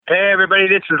Hey everybody,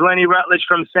 this is Lenny Rutledge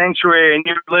from Sanctuary, and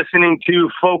you're listening to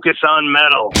Focus on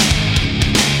Metal.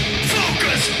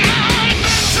 Focus on Metal!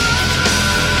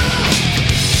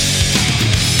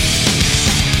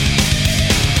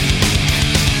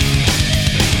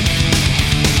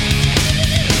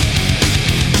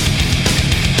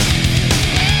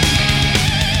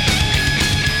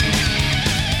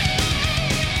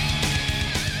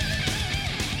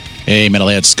 Hey,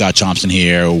 Metalhead, Scott Thompson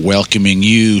here, welcoming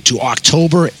you to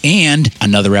October and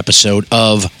another episode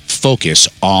of Focus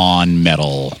on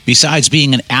Metal. Besides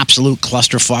being an absolute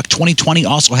clusterfuck, 2020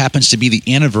 also happens to be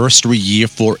the anniversary year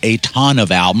for a ton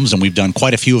of albums, and we've done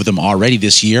quite a few of them already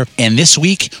this year. And this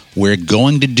week, we're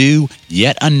going to do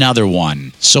yet another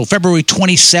one. So February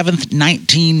 27th,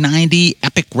 1990,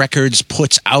 Epic Records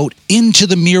puts out Into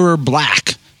the Mirror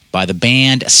Black by the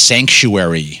band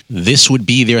Sanctuary. This would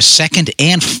be their second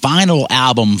and final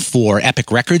album for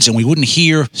Epic Records, and we wouldn't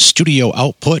hear studio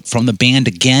output from the band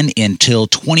again until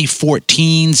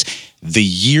 2014's The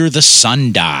Year the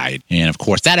Sun Died. And of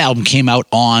course, that album came out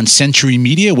on Century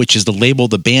Media, which is the label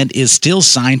the band is still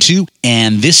signed to.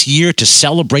 And this year, to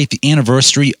celebrate the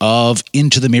anniversary of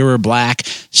Into the Mirror Black,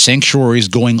 Sanctuary is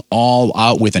going all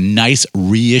out with a nice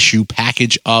reissue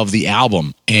package of the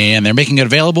album. And they're making it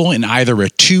available in either a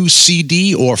 2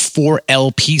 CD or 4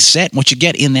 LP set. What you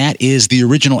get in that is the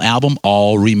original album,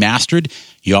 all remastered.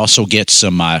 You also get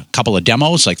some couple of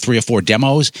demos, like 3 or 4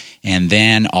 demos, and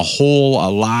then a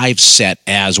live set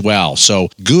as well. So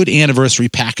good anniversary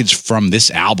package from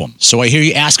this album. So I hear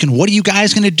you asking, what are you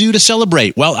guys going to do to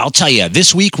celebrate? Well, I'll tell you,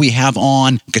 this week we have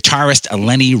on guitarist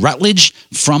Lenny Rutledge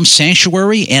from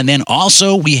Sanctuary, and then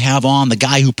also we have on the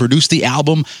guy who produced the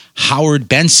album, Howard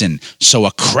Benson. So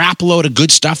a crap load of good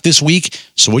stuff this week.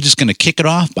 So we're just going to kick it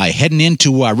off by heading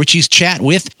into Richie's chat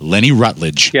with Lenny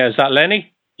Rutledge. Yeah, is that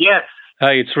Lenny? Yes.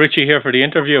 Hi, it's Richie here for the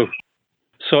interview.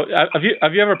 So, have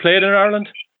you ever played in Ireland?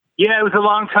 Yeah, it was a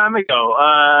long time ago.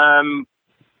 I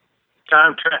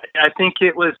think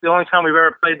it was the only time we've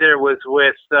ever played there was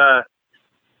with, I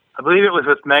believe it was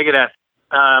with Megadeth.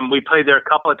 We played there a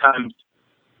couple of times,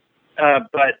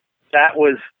 but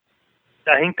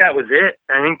I think that was it.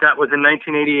 I think that was in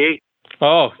 1988.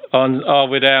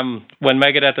 With when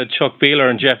Megadeth had Chuck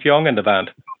Beeler and Jeff Young in the band.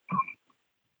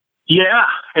 Yeah,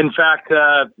 in fact,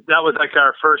 that was like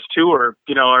our first tour,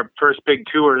 our first big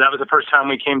tour. That was the first time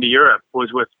we came to Europe,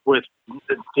 was with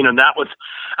that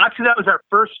was our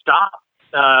first stop.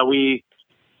 We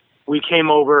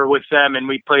came over with them and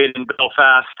we played in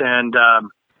Belfast and,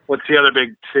 what's the other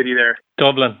big city there?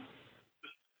 Dublin.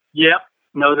 Yep,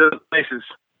 those are the places.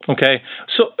 Okay,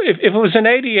 so if it was in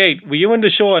 88, were you in the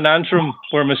show in Antrim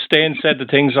where Mustaine said the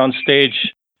things on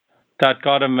stage that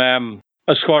got him,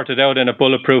 escorted out in a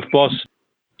bulletproof bus?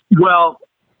 Well,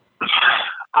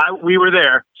 we were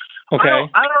there. Okay.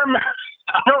 I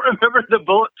don't remember the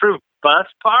bulletproof bus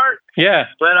part. Yeah.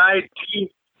 But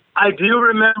I do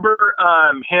remember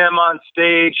him on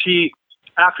stage.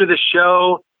 After the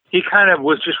show, he kind of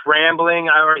was just rambling.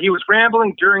 He was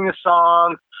rambling during the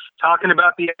song, talking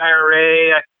about the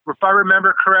IRA. If I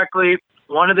remember correctly,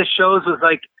 one of the shows was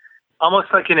like almost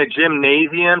like in a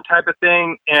gymnasium type of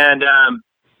thing, and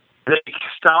they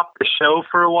stopped the show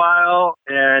for a while,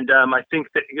 and I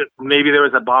think that maybe there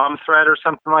was a bomb threat or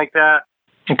something like that.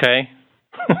 Okay.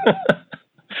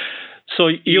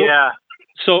 So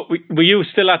were you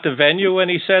still at the venue when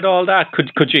he said all that?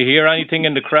 Could you hear anything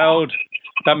in the crowd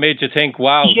that made you think,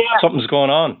 wow, something's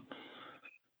going on?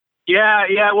 Yeah,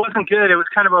 it wasn't good. It was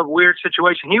kind of a weird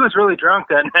situation. He was really drunk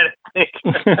that night, I think.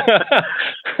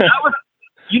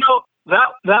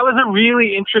 That was a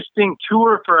really interesting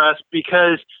tour for us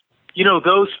because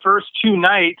those first 2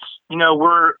 nights,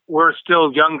 we're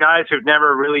still young guys who've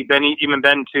never really been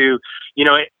to,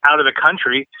 out of the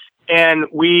country. And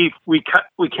we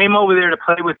came over there to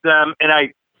play with them. And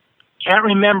I can't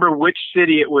remember which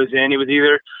city it was in. It was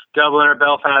either Dublin or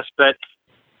Belfast, but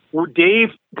Dave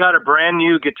got a brand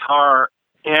new guitar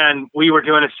and we were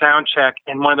doing a sound check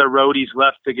and one of the roadies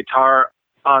left the guitar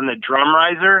on the drum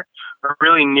riser or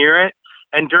really near it.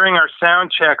 And during our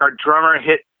sound check, our drummer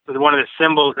hit with one of the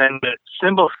cymbals and the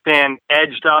cymbal stand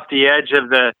edged off the edge of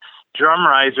the drum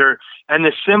riser and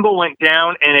the cymbal went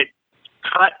down and it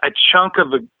cut a chunk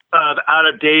of out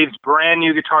of Dave's brand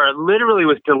new guitar. It literally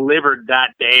was delivered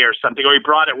that day or something, or he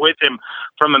brought it with him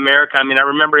from America. I mean, I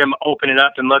remember him opening it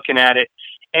up and looking at it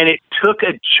and it took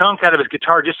a chunk out of his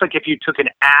guitar, just like if you took an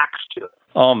axe to it.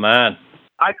 Oh man.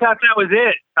 I thought that was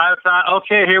it. I thought,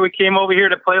 okay, here we came over here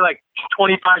to play like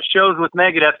 25 shows with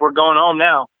Megadeth. We're going home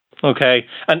now. Okay,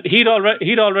 and he'd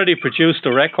already produced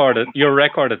your record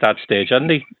at that stage, hadn't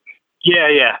he?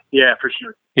 Yeah, for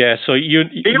sure. Yeah. So he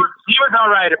was all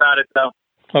right about it though.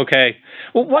 Okay.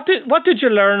 Well, what did you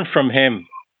learn from him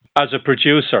as a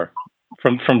producer,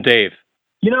 from Dave?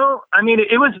 I mean,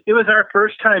 it was our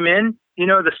first time in,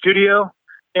 the studio,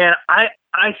 and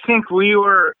I think we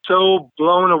were so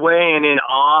blown away and in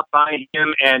awe by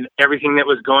him and everything that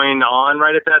was going on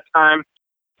right at that time.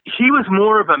 He was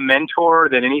more of a mentor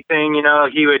than anything.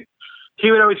 He would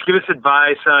always give us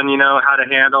advice on, how to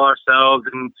handle ourselves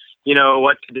and,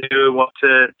 what to do, what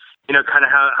to, kind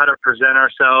of how to present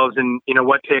ourselves and,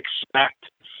 what to expect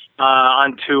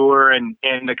on tour and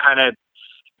the kind of,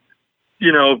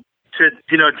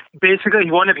 basically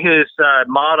one of his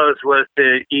mottos was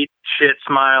to eat shit,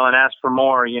 smile, and ask for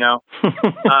more,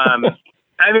 I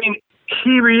mean,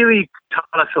 he really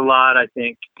taught us a lot, I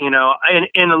think, and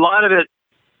a lot of it,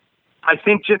 I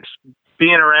think just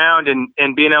being around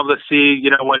and being able to see,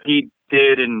 what he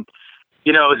did and,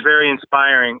 it was very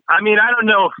inspiring. I mean, I don't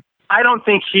know. I don't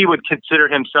think he would consider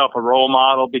himself a role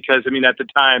model because, I mean, at the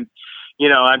time,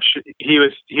 I'm sure he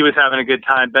was having a good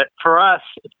time, but for us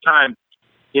at the time,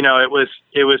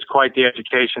 it was quite the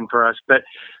education for us. But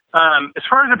as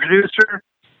far as a producer,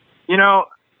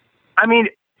 I mean,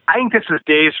 I think this was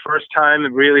Dave's first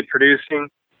time really producing.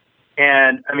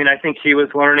 And I mean, I think he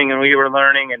was learning and we were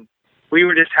learning and we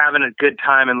were just having a good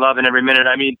time and loving every minute.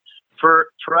 I mean, for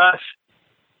us,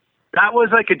 that was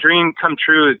like a dream come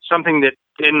true. It's something that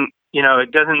didn't,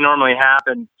 it doesn't normally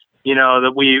happen,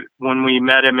 that when we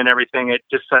met him and everything, it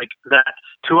just like that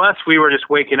to us, we were just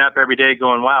waking up every day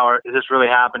going, wow, is this really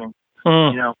happening?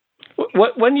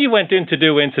 When you went in to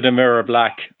do Into the Mirror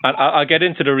Black, and I'll get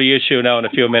into the reissue now in a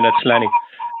few minutes, Lenny,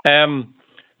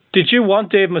 did you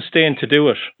want Dave Mustaine to do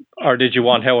it or did you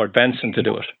want Howard Benson to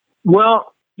do it?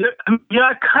 Well,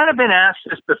 I've kind of been asked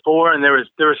this before and there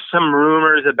was some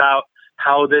rumors about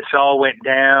how this all went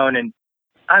down, and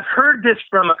I've heard this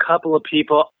from a couple of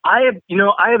people. I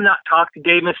have not talked to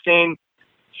Dave Mustaine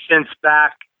since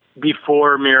back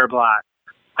before Mirror Black.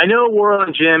 I know Worrell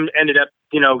and Jim ended up,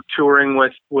 touring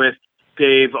with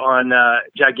Dave on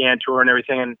Gigantour and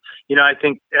everything, and I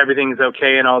think everything's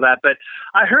okay and all that. But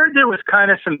I heard there was kind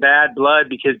of some bad blood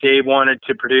because Dave wanted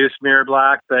to produce Mirror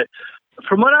Black. But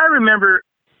from what I remember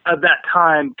of that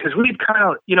time, because we'd kind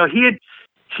of,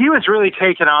 he was really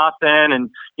taken off then, and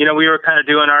we were kind of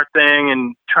doing our thing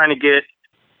and trying to get,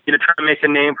 trying to make a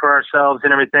name for ourselves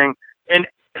and everything. And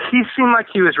he seemed like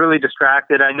he was really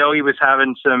distracted. I know he was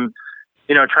having some,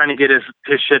 trying to get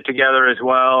his shit together as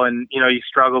well, and he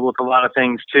struggled with a lot of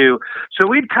things too. So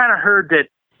we'd kind of heard that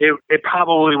it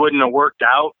probably wouldn't have worked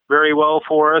out very well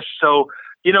for us. So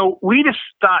we just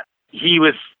thought he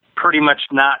was pretty much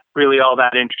not really all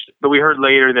that interested. But we heard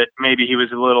later that maybe he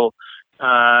was a little.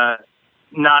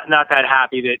 Not that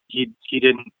happy that he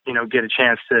didn't, get a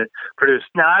chance to produce.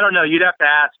 Now, I don't know. You'd have to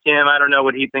ask him. I don't know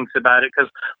what he thinks about it because,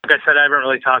 like I said, I haven't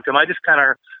really talked to him. I just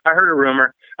I heard a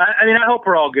rumor. I mean, I hope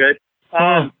we're all good.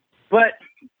 But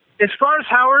as far as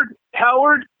Howard,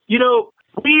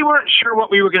 we weren't sure what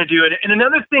we were going to do. And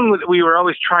another thing that we were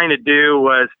always trying to do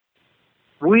was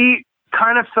we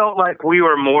kind of felt like we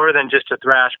were more than just a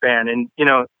thrash band. And,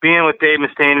 being with Dave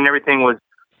Mustaine and everything was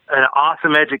an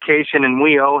awesome education, and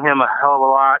we owe him a hell of a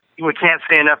lot. We can't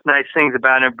say enough nice things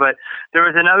about him, but there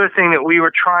was another thing that we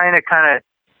were trying to kind of,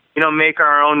 make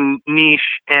our own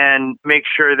niche and make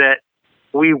sure that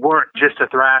we weren't just a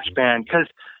thrash band, because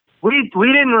we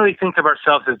didn't really think of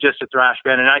ourselves as just a thrash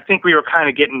band, and I think we were kind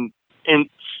of getting in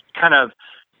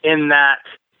that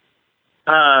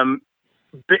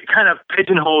kind of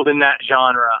pigeonholed in that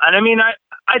genre. And I mean,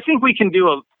 I think we can do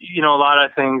a lot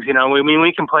of things.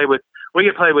 We can play with. We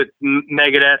could play with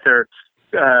Megadeth or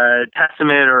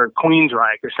Testament or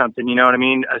Queensryche or something, you know what I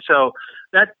mean? So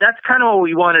that's kind of what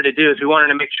we wanted to do, is we wanted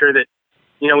to make sure that,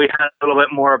 we had a little bit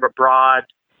more of a broad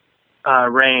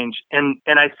range. And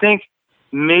I think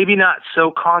maybe not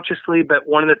so consciously, but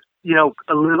one of the,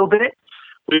 a little bit,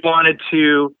 we wanted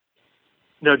to,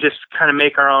 just kind of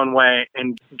make our own way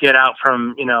and get out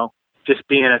from, just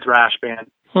being a thrash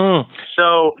band.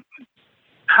 So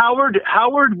Howard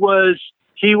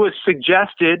he was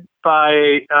suggested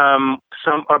by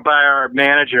by our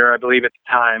manager, I believe at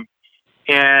the time,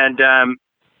 and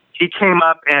he came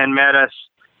up and met us,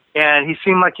 and he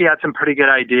seemed like he had some pretty good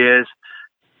ideas,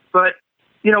 but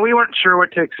we weren't sure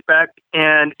what to expect,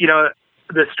 and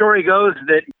the story goes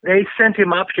that they sent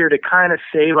him up here to kind of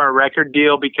save our record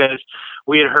deal because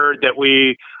we had heard that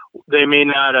they may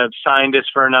not have signed us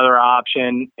for another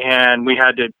option, and we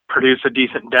had to produce a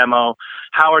decent demo.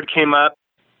 Howard came up,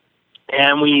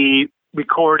 and we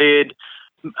recorded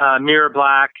Mirror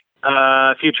Black,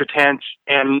 Future Tense,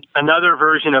 and another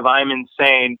version of I'm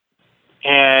Insane.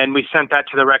 and we sent that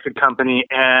to the record company,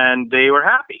 and they were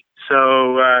happy.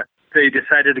 So they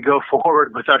decided to go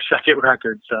forward with our second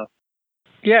record. So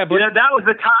yeah, but that was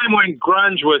the time when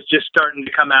grunge was just starting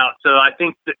to come out. So I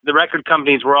think the record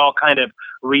companies were all kind of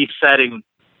resetting.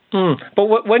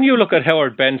 But when you look at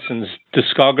Howard Benson's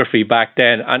discography back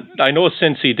then, and I know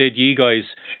since he did Ye Guys,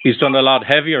 he's done a lot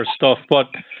heavier stuff, but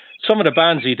some of the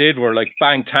bands he did were like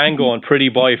Bang Tango and Pretty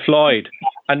Boy Floyd,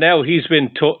 and now he's been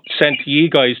sent to Ye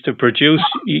Guys to produce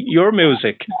your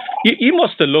music. You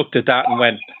must have looked at that and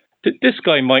went, this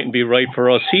guy mightn't be right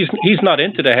for us. He's not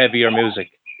into the heavier music.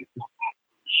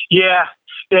 Yeah,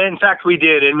 in fact, we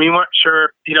did, and we weren't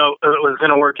sure, it was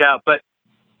going to work out, but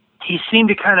he seemed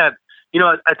to kind of,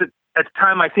 at the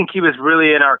time, I think he was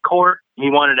really in our court. He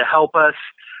wanted to help us.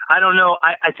 I don't know.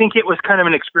 I think it was kind of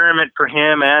an experiment for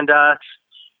him and us.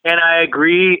 And I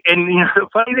agree. And the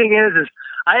funny thing is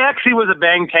I actually was a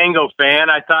Bang Tango fan.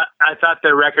 I thought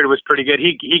their record was pretty good.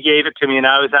 He gave it to me, and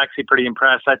I was actually pretty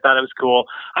impressed. I thought it was cool.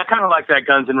 I kind of like that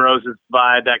Guns N' Roses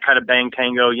vibe, that kind of Bang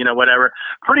Tango, whatever.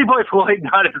 Pretty Boy Floyd,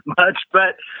 not as much.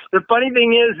 But the funny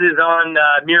thing is on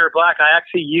Mirror Black, I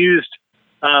actually used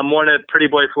one of Pretty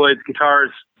Boy Floyd's guitars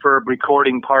for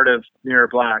recording part of Mirror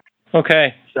Black.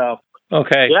 Okay. So.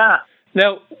 Okay. Yeah.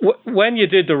 Now, when you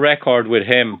did the record with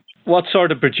him, what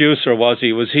sort of producer was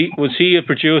he? Was he a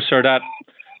producer that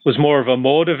was more of a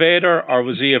motivator, or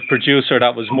was he a producer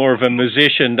that was more of a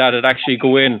musician that would actually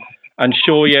go in and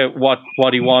show you what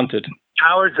he wanted?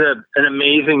 Howard's an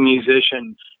amazing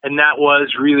musician, and that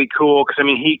was really cool because,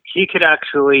 he could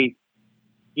actually,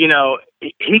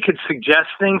 he could suggest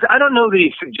things. I don't know that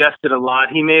he suggested a lot.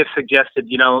 He may have suggested,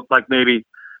 like maybe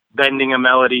bending a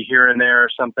melody here and there or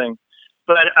something.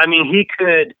 But,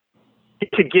 he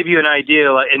could give you an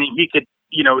idea, and he could,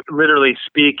 literally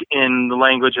speak in the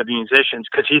language of musicians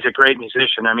because he's a great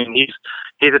musician. He's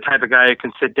the type of guy who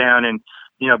can sit down and,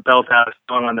 belt out a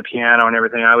song on the piano and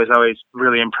everything. I was always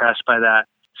really impressed by that.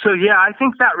 So, yeah, I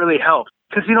think that really helped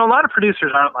because, a lot of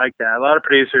producers aren't like that. A lot of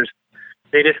producers,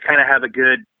 they just kind of have a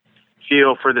good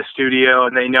feel for the studio,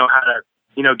 and they know how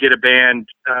to, get a band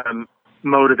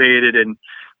motivated and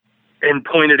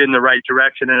pointed in the right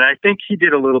direction. And I think he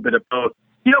did a little bit of both.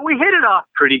 We hit it off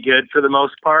pretty good for the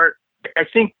most part. I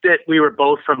think that we were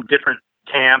both from different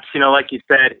camps. Like you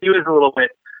said, he was a little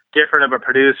bit different of a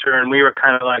producer, and we were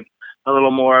kind of like a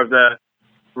little more of the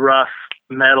rough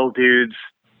metal dudes.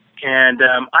 And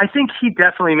I think he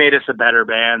definitely made us a better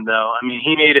band, though.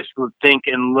 He made us think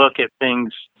and look at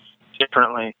things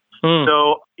differently.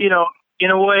 So, in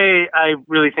a way, I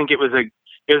really think it was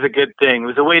a good thing. It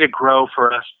was a way to grow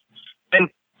for us. And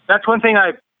that's one thing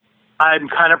I'm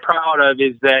kind of proud of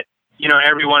is that,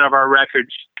 every one of our records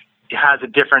has a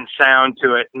different sound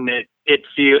to it, and it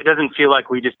doesn't feel like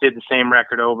we just did the same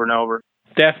record over and over.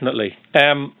 Definitely.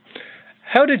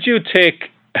 How did you take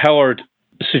Howard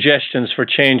suggestions for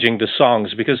changing the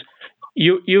songs? Because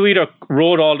you either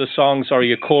wrote all the songs or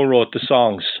you co-wrote the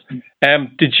songs.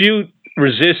 Did you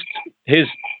resist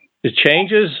the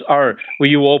changes, or were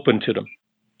you open to them?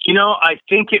 I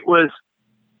think it was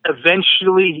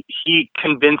eventually he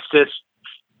convinced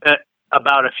us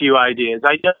about a few ideas.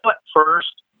 I know at first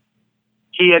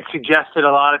he had suggested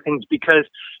a lot of things because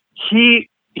he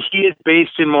is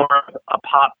based in more of a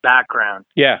pop background.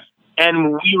 Yeah.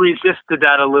 And we resisted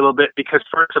that a little bit because,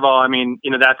 first of all,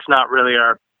 that's not really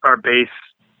our base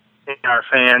in our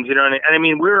fans,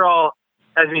 and we're all,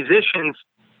 as musicians,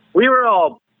 we were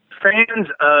all fans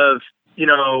of,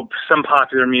 some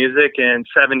popular music and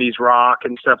 70s rock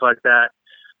and stuff like that.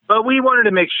 But we wanted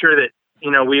to make sure that,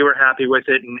 we were happy with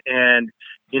it and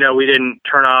we didn't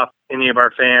turn off any of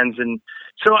our fans. And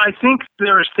so I think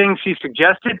there was things he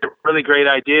suggested, really great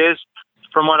ideas.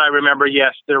 From what I remember,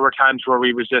 yes, there were times where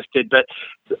we resisted, but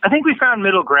I think we found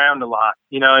middle ground a lot,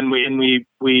 and we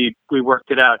worked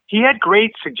it out. He had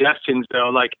great suggestions though,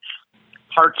 like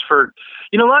parts for,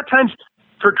 a lot of times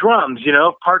for drums,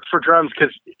 parts for drums,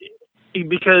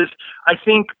 because I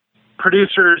think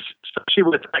producers, especially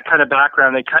with that kind of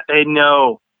background, they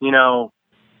know,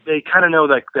 they kind of know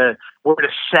like where to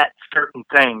set certain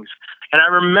things. And I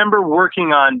remember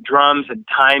working on drums and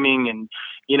timing and,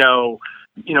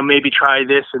 maybe try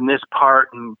this and this part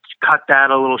and cut that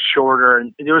a little shorter.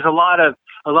 And there was a lot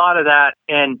of that.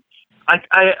 And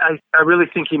I really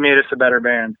think he made us a better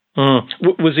band.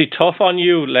 Was he tough on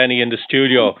you, Lenny, in the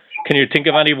studio? Can you think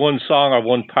of any one song or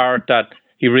one part that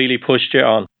he really pushed you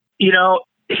on? He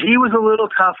was a little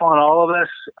tough on all of us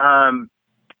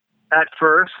at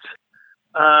first.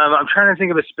 I'm trying to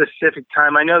think of a specific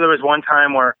time. I know there was one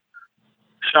time where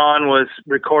Sean was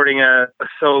recording a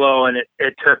solo, and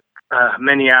it took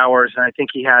many hours, and I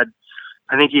think he had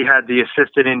I think he had the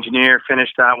assistant engineer finish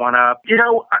that one up. You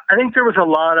know, I think there was a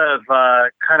lot of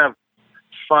kind of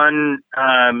fun.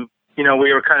 You know,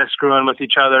 we were kind of screwing with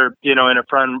each other, you know, in a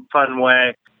fun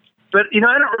way. But, you know,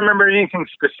 I don't remember anything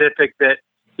specific that,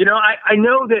 you know, I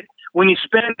know that when you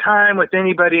spend time with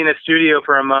anybody in a studio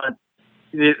for a month,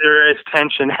 there is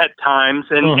tension at times,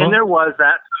 and there was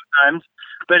that sometimes.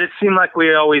 But it seemed like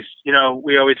we always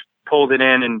pulled it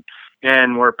in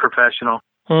and were professional.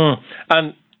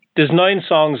 And there's 9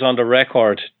 songs on the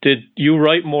record. Did you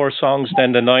write more songs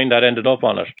than the 9 that ended up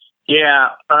on it? Yeah.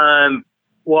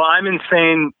 Well, I'm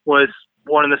Insane was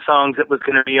one of the songs that was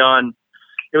going to be on.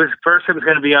 It was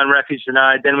going to be on Refuge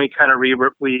Denied. Then we kind of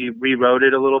rewrote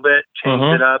it a little bit,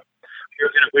 changed it up.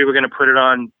 We were going to put it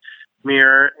on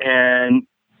Mirror, and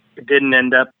it didn't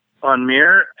end up on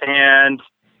Mirror. And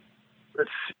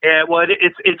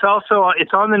it's also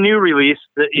on the new release,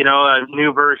 you know, a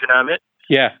new version of it.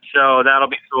 Yeah. So that'll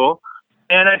be cool.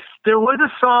 And there was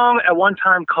a song at one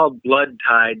time called Blood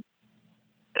Tide.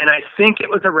 And I think it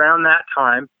was around that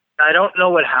time. I don't know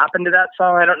what happened to that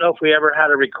song. I don't know if we ever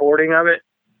had a recording of it,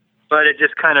 but it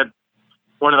just kind of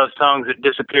one of those songs that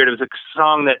disappeared. It was a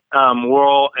song that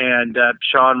Whirl and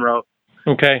Sean wrote.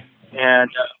 Okay. And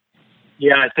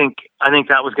yeah, I think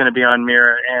that was going to be on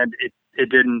Mirror, and it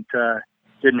didn't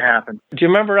happen. Do you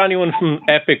remember anyone from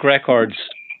Epic Records,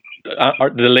 or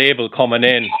the label, coming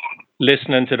in,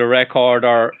 listening to the record,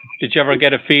 or did you ever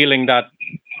get a feeling that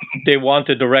they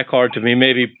wanted the record to be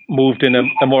maybe moved in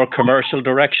a more commercial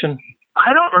direction?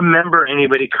 I don't remember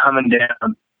anybody coming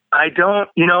down. I don't,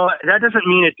 you know, that doesn't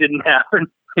mean it didn't happen.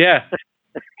 Yeah.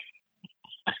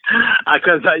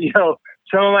 Because, you know,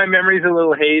 some of my memories are a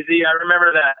little hazy. I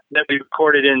remember that we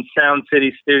recorded in Sound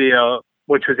City Studio,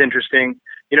 which was interesting.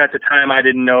 You know, at the time I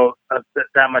didn't know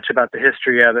that much about the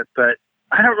history of it, but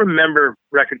I don't remember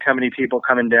record company people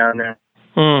coming down there.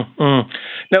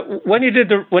 Now, when you did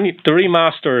the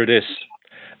remaster of this,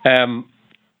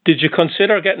 did you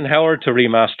consider getting Howard to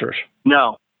remaster it?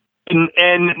 No, and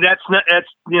that's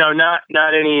you know not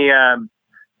any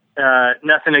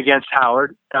nothing against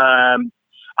Howard.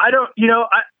 I don't, you know,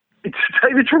 to tell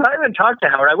you the truth, I haven't talked to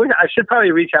Howard. I should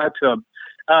probably reach out to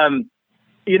him.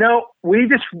 You know, we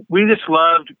just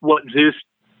loved what Zeus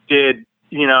did.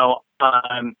 You know,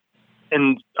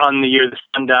 and on the year the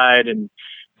son died, and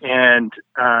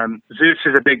Zeus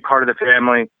is a big part of the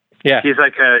family. Yeah, he's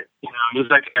like a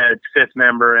fifth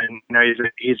member, and you know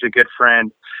he's a good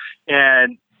friend,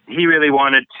 and he really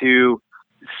wanted to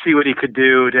see what he could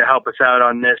do to help us out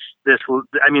on this. This will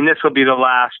be the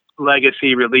last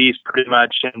legacy release, pretty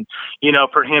much, and you know,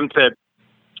 for him to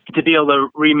be able to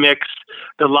remix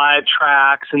the live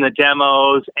tracks and the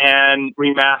demos and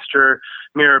remaster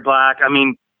Mirror Black. I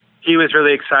mean, he was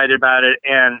really excited about it,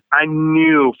 and I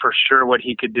knew for sure what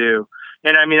he could do.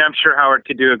 And I mean, I'm sure Howard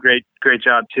could do a great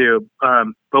job too.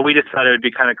 But we just thought it would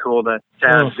be kind of cool to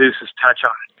have Zeus's touch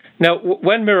on it. Now,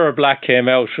 when Mirror Black came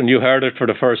out and you heard it for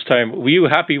the first time, were you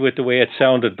happy with the way it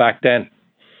sounded back then?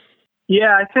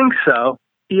 Yeah, I think so.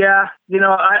 Yeah, you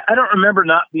know, I don't remember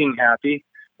not being happy.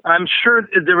 I'm sure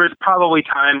there was probably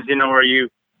times, you know, where you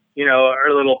know, are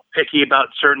a little picky about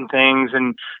certain things,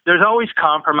 and there's always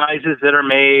compromises that are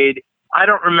made. I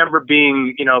don't remember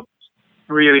being, you know,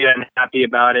 really unhappy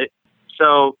about it.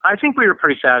 So I think we were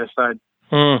pretty satisfied.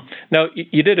 Now,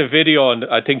 you did a video, and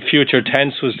I think Future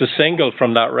Tense was the single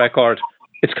from that record.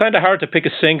 It's kind of hard to pick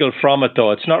a single from it,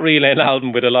 though. It's not really an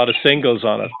album with a lot of singles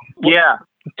on it. Yeah.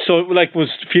 So, like, was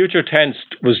Future Tense,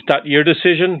 was that your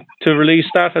decision to release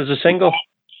that as a single?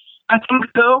 I think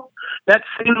so. That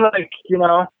seemed like, you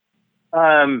know,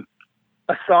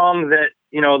 a song that,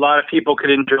 you know, a lot of people could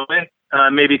enjoy.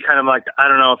 Maybe kind of like, I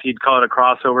don't know if you'd call it a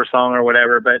crossover song or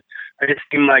whatever, but it just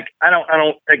seemed like, I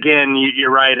don't, again,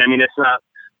 you're right. I mean, it's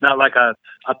not like a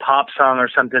pop song or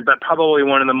something, but probably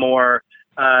one of the more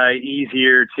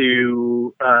easier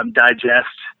to digest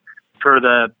for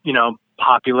the, you know,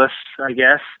 populace, I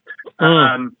guess.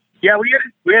 Yeah,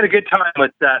 we had a good time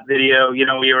with that video. You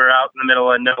know, we were out in the middle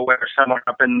of nowhere, somewhere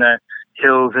up in the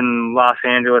hills in Los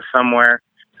Angeles somewhere,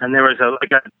 and there was a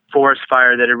forest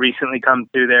fire that had recently come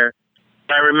through there.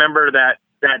 And I remember that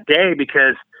day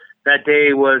because that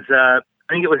day was I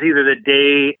think it was either the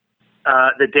day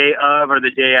of or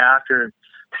the day after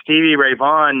Stevie Ray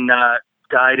Vaughan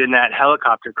died in that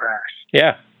helicopter crash.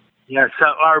 Yeah. Yeah. So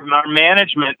our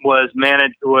management was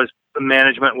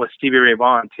with Stevie Ray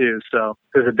Vaughan too, so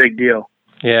it was a big deal.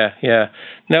 Yeah.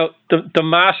 Now the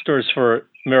masters for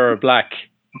Mirror Black,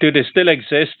 do they still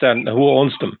exist, and who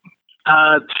owns them?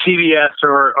 CBS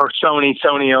or Sony.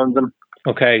 Sony owns them.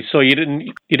 Okay, so you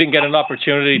didn't get an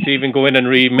opportunity to even go in and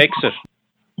remix it.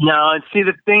 No, and see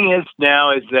the thing is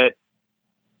now is that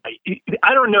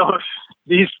I don't know if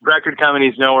these record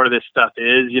companies know where this stuff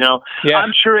is. Yeah.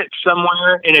 I'm sure it's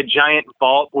somewhere in a giant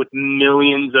vault with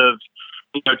millions of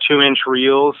 2-inch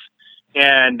reels,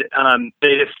 and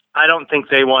I don't think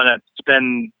they want to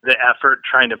spend the effort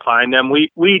trying to find them.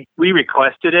 We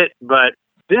requested it, but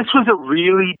this was a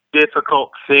really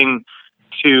difficult thing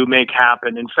to make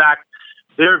happen. In fact,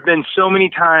 there have been so many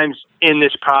times in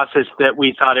this process that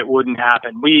we thought it wouldn't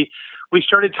happen. We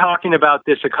started talking about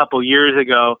this a couple years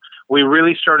ago. We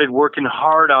really started working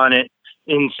hard on it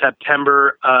in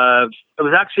September it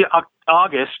was actually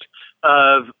August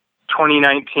of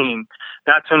 2019.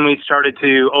 That's when we started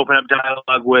to open up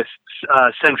dialogue with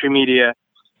Century Media,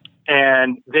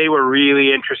 and they were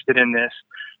really interested in this.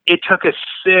 It took us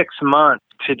 6 months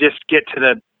to just get to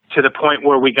the point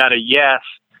where we got a yes,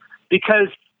 because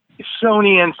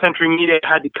Sony and Century Media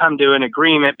had to come to an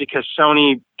agreement, because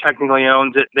Sony technically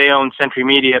owns it. They own Century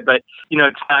Media, but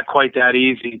it's not quite that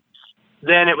easy.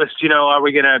 Then it was, are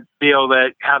we going to be able to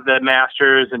have the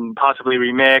masters and possibly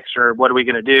remix, or what are we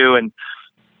going to do, and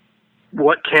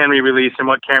what can we release and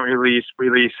what can't we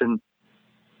release? And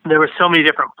there were so many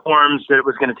different forms that it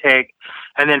was going to take.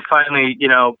 And then finally,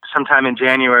 sometime in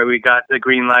January, we got the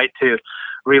green light to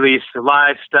release the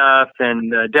live stuff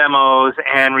and the demos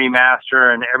and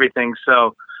remaster and everything.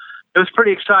 So it was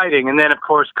pretty exciting. And then, of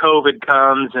course, COVID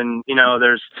comes, and,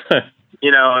 there's,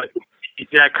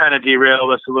 that kind of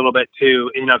derailed us a little bit too,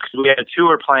 because we had a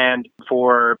tour planned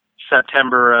for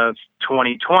September of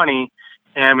 2020,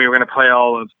 and we were going to play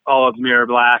all of Mirror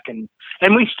Black, and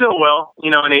we still will,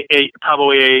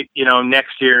 probably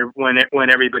next year when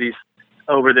everybody's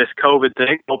over this COVID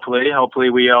thing.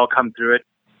 Hopefully we all come through it.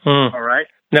 All right.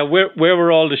 Now, where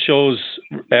were all the shows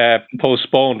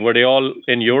postponed? Were they all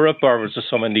in Europe, or was there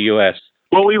some in the US?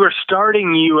 Well, we were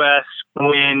starting US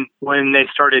when they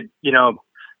started,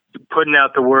 putting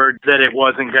out the word that it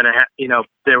wasn't going to,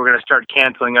 they were going to start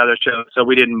canceling other shows, so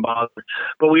we didn't bother.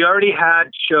 But we already had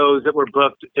shows that were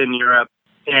booked in Europe,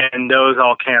 and those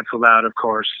all canceled out, of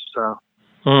course. So,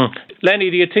 Lenny,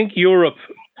 do you think Europe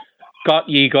got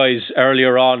you guys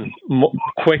earlier on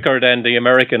quicker than the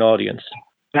American audience?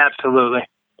 Absolutely.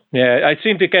 Yeah, I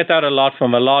seem to get that a lot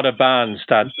from a lot of bands,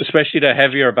 that, especially the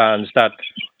heavier bands, that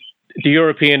the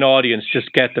European audience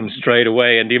just get them straight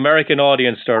away, and the American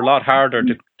audience, they're a lot harder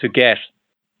to get.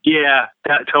 Yeah,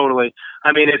 totally.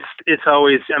 I mean, it's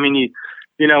always,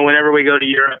 whenever we go to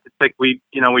Europe, it's like we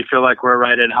feel like we're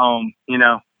right at home.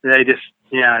 They just,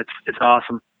 it's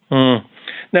awesome.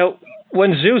 Now,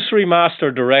 when Zeus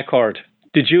remastered the record,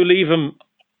 did you leave him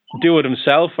do it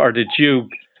himself, or did you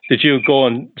go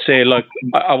and say, look,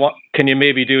 can you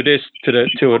maybe do this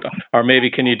to it, or maybe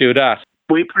can you do that?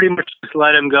 We pretty much just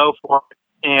let him go for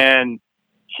it, and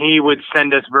he would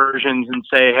send us versions and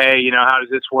say, hey, how does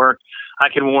this work? I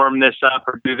can warm this up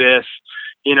or do this,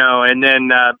 and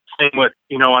then same with,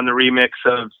 on the remix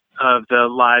of the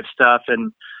live stuff.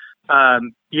 And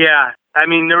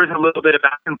there was a little bit of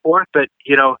back and forth, but,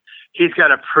 he's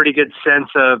got a pretty good sense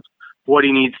of what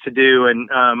he needs to do, and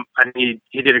he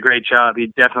did a great job. He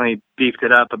definitely beefed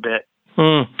it up a bit.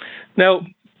 Now,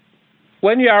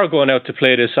 when you are going out to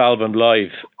play this album live,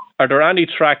 are there any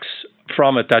tracks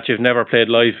from it that you've never played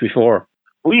live before?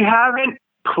 We haven't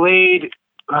played.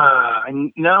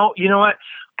 No, you know what?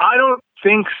 I don't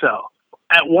think so.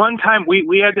 At one time,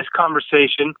 we had this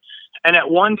conversation, and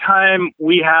at one time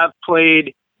we have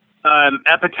played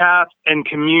Epitaph and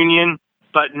Communion,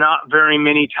 but not very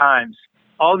many times.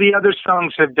 All the other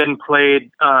songs have been played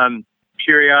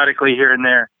periodically here and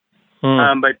there.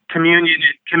 But Communion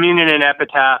and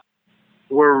Epitaph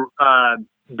were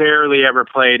barely ever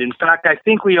played. In fact, I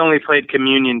think we only played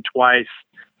Communion twice.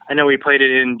 I know we played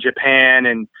it in Japan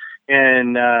and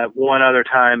one other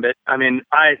time, but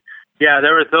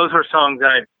those were songs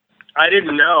that I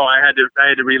didn't know. I had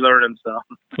to relearn them. So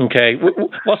okay,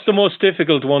 what's the most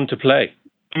difficult one to play?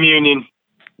 Communion,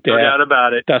 no doubt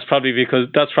about it. That's probably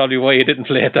why you didn't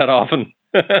play it that often.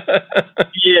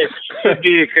 Yes,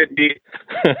 it could be.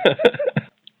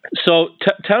 So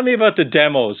tell me about the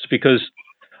demos, because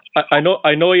I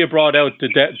know you brought out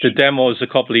the demos a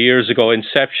couple of years ago,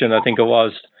 Inception, I think it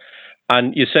was,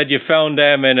 and you said you found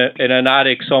them in an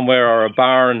attic somewhere or a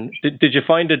barn. Did you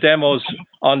find the demos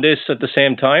on this at the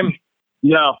same time?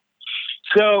 No.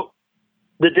 So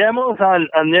the demos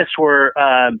on this were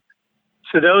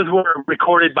those were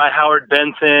recorded by Howard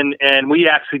Benson, and we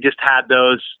actually just had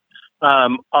those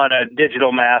on a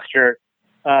digital master.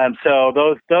 So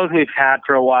those we've had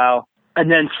for a while, and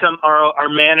then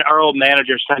our old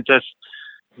manager sent us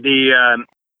the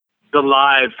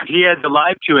live. He had the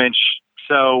live 2-inch,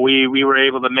 so we were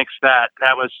able to mix that.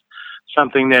 That was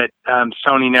something that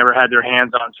Sony never had their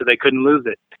hands on, so they couldn't lose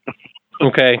it.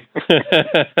 Okay.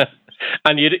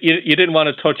 And you didn't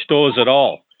want to touch those at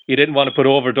all? You didn't want to put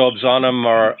overdubs on them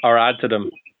or add to them?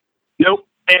 Nope.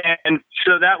 And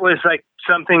so that was like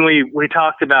something we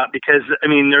talked about, because, I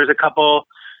mean, there's a couple,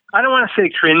 I don't want to say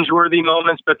cringeworthy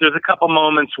moments, but there's a couple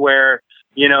moments where,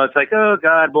 you know, it's like, oh,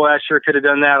 God, boy, I sure could have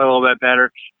done that a little bit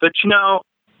better. But, you know,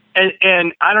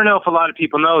 and I don't know if a lot of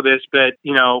people know this, but,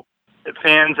 you know,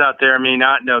 fans out there may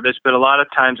not know this, but a lot of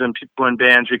times when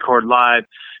bands record live,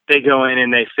 they go in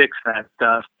and they fix that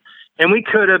stuff. And we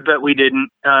could have, but we didn't.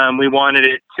 We wanted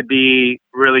it to be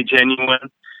really genuine.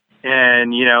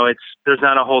 And, you know, there's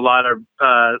not a whole lot of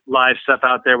live stuff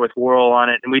out there with Whirl on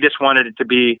it. And we just wanted it to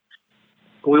be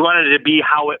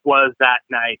how it was that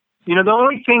night. You know, the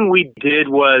only thing we did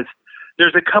was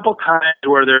there's a couple times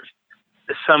where there's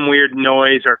some weird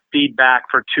noise or feedback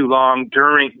for too long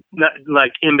during,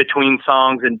 like, in between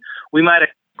songs. And we might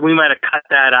have cut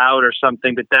that out or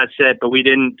something, but that's it. But we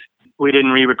didn't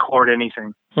re-record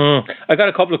anything. I got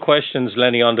a couple of questions,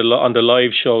 Lenny, on the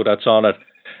live show that's on it.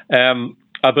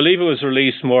 I believe it was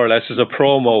released more or less as a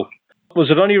promo. Was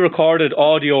it only recorded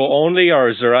audio only, or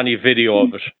is there any video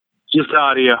of it? Just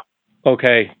audio.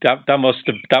 Okay, that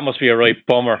must be a right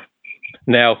bummer.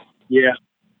 Now. Yeah.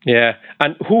 Yeah.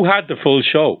 And who had the full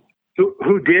show?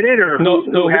 Who did it, or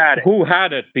who had it? Who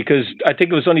had it? Because I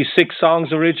think it was only 6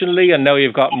 songs originally, and now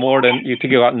you've got more than, you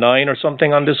think you got 9 or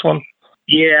something on this one?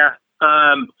 Yeah.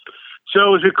 So it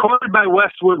was recorded by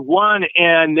Westwood One,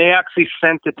 and they actually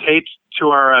sent the tapes to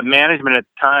our management at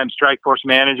the time, Strikeforce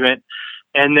Management.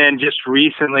 And then just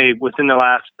recently, within the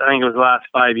last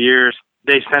 5 years,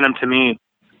 they sent them to me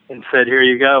and said, "Here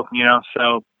you go." You know,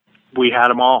 so we had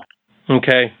them all.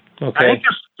 Okay. I think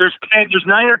there's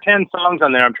 9 or 10 songs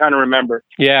on there. I'm trying to remember.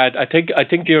 Yeah, I think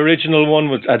the original one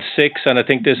was at 6, and I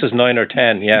think this is 9 or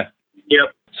 10. Yeah.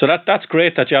 Yep. So that's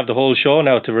great that you have the whole show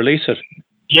now to release it.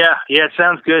 Yeah, it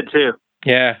sounds good too.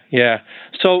 Yeah.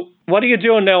 So what are you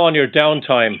doing now on your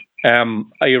downtime?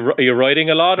 Are you writing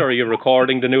a lot, or are you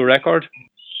recording the new record?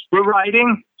 We're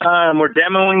writing. We're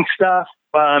demoing stuff.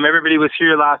 Everybody was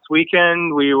here last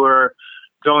weekend. We were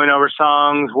going over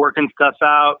songs, working stuff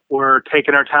out. We're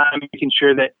taking our time, making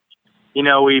sure that, you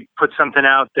know, we put something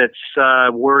out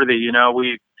that's worthy. You know,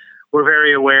 we're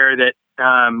very aware that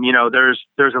you know, there's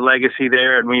a legacy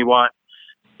there, and we want,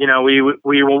 you know, we would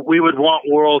want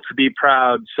Whirl to be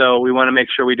proud, so we want to make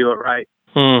sure we do it right.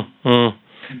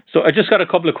 So I just got a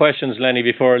couple of questions, Lenny,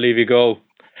 before I leave you go.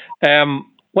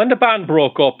 When the band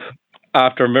broke up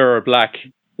after Mirror Black,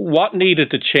 what needed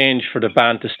to change for the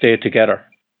band to stay together?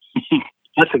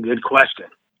 That's a good question.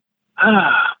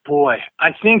 Boy,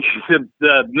 I think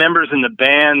the members in the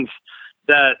bands,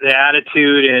 the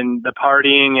attitude and the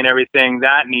partying and everything,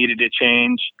 that needed to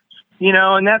change. You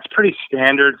know, and that's pretty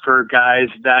standard for guys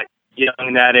that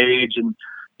young, that age, and,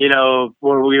 you know,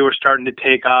 where we were starting to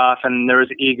take off and there was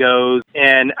egos.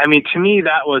 And I mean, to me,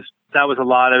 that was a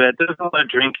lot of it. There was a lot of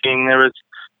drinking. There was,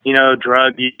 you know,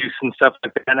 drug use and stuff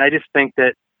like that. And I just think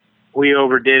that we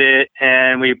overdid it,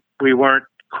 and we weren't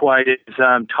quite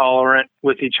as tolerant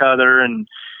with each other, and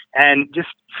just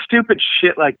stupid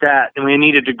shit like that. And we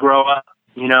needed to grow up,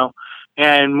 you know.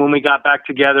 And when we got back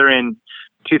together in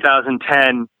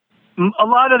 2010, a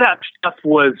lot of that stuff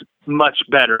was much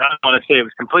better. I don't want to say it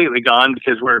was completely gone,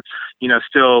 because we're, you know,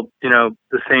 still, you know,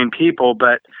 the same people,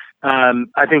 but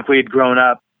I think we'd grown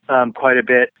up quite a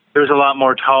bit. There was a lot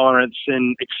more tolerance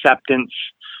and acceptance.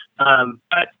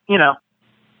 But, you know,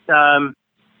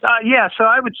 yeah, so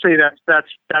I would say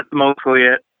that's mostly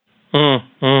it.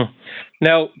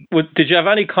 Now, did you have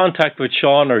any contact with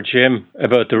Sean or Jim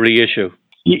about the reissue?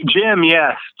 Jim,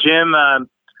 yes. Jim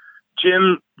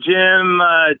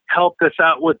helped us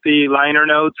out with the liner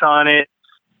notes on it,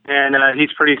 and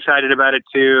he's pretty excited about it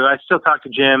too. I still talk to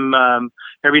Jim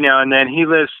every now and then. He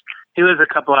lives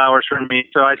a couple hours from me,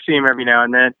 so I see him every now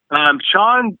and then.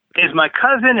 Sean is my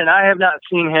cousin, and I have not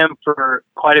seen him for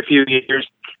quite a few years.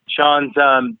 Sean's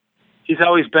he's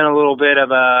always been a little bit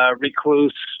of a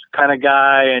recluse kind of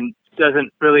guy, and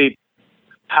doesn't really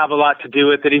have a lot to do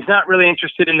with it. He's not really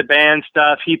interested in the band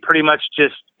stuff. He pretty much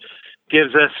just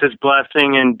gives us his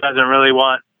blessing and doesn't really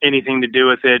want anything to do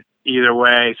with it either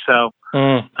way. So,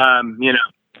 you know.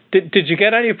 Did you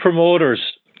get any promoters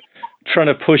trying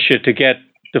to push you to get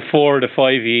the 4 to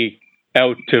 5E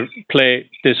out to play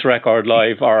this record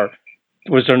live, or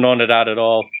was there none of that at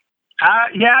all?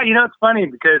 Yeah, you know, it's funny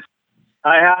because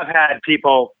I have had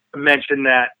people mention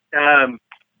that,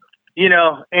 you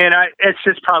know, and it's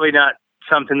just probably not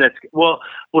something that's, well,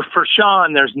 for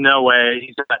Sean, there's no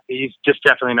way. He's just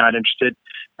definitely not interested.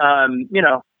 You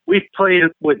know, we've played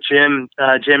with Jim.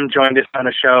 Jim joined us on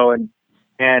a show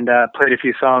and played a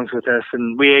few songs with us,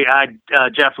 and we had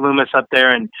Jeff Loomis up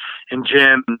there and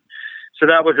Jim. So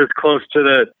that was as close to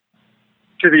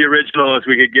the original as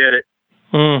we could get it.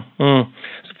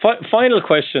 Final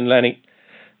question, Lenny.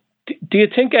 Do you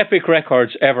think Epic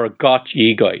Records ever got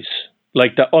ye guys?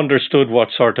 Like, they understood what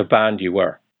sort of band you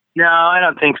were? No, I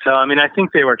don't think so. I mean, I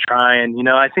think they were trying.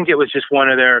 I think it was just one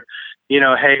of their,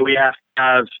 hey, we have to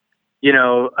have,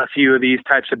 a few of these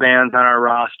types of bands on our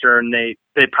roster, and they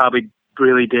probably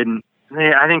really didn't.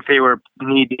 I think they were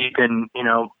knee deep in,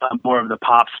 more of the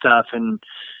pop stuff, and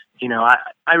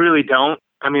I really don't.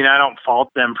 I mean, I don't fault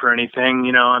them for anything.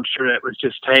 I'm sure it was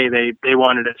just, hey, they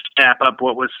wanted to snap up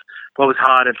what was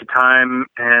hot at the time,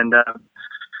 and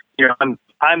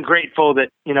I'm grateful that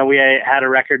we had a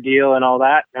record deal and all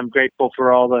that. I'm grateful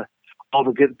for all the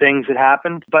good things that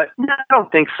happened, but no, I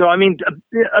don't think so. I mean,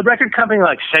 a record company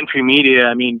like Century Media,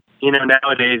 I mean,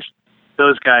 nowadays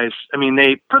those guys, I mean,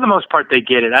 they, for the most part, they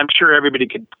get it. I'm sure everybody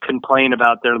could complain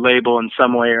about their label in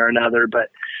some way or another, but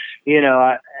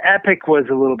Epic was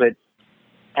a little bit,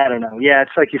 I don't know. Yeah,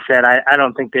 it's like you said, I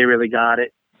don't think they really got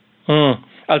it.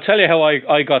 I'll tell you how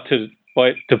I got to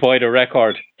buy the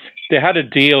record. They had a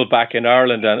deal back in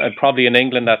Ireland and probably in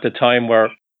England at the time where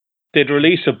they'd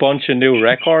release a bunch of new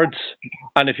records,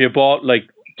 and if you bought like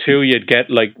 2, you'd get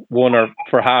like 1 or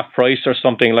for half price or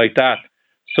something like that.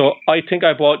 So I think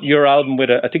I bought your album with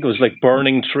I think it was like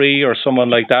Burning Tree or someone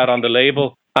like that on the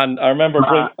label. And I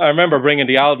remember bringing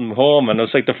the album home, and it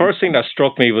was like the first thing that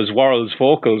struck me was Worrell's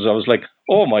vocals. I was like,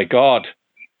 oh my God.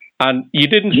 And you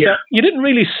didn't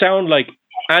really sound like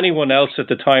anyone else at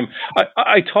the time.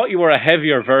 I thought you were a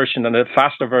heavier version and a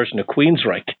faster version of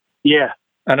Queensryche. Yeah.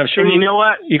 And I'm sure you know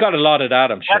what? You got a lot of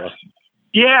that, I'm sure.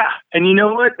 Yeah. And you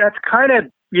know what? That's kind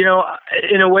of,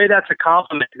 in a way that's a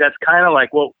compliment. That's kind of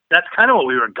like, well, that's kind of what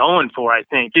we were going for, I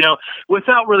think,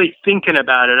 without really thinking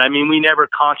about it. I mean, we never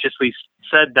consciously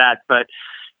said that, but,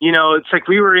 it's like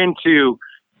we were into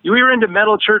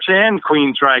Metal Church and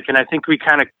Queensryche, and I think we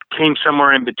kind of came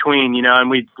somewhere in between, and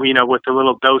we with a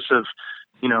little dose of,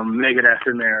 Megadeth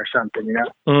in there or something,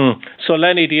 So,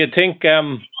 Lenny, do you think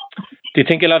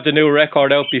you'll have the new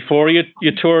record out before you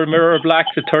tour Mirror Black,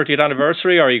 the 30th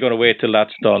anniversary, or are you going to wait till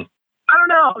that's done? I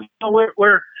don't know.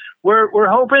 We're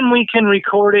hoping we can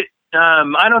record it.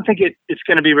 I don't think it's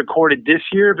going to be recorded this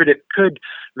year, but it could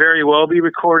very well be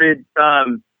recorded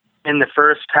in the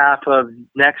first half of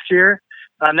next year.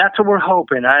 That's what we're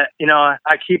hoping. I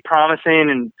keep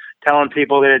promising and telling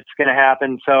people that it's going to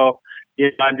happen. So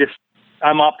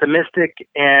I'm optimistic,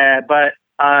 but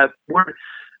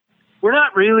we're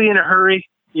not really in a hurry.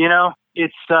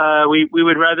 It's we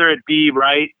would rather it be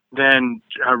right than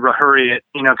hurry it.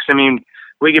 Because I mean,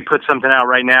 we could put something out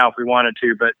right now if we wanted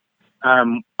to, but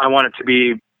I want it to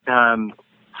be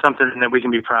something that we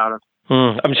can be proud of.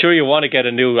 I'm sure you want to get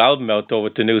a new album out though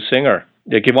with the new singer.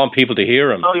 Like, you want people to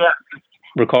hear him. Oh yeah,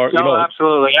 record. No,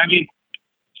 absolutely. I mean,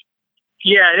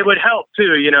 yeah, it would help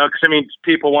too. Because I mean,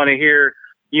 people want to hear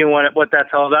what that's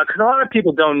all about. Because a lot of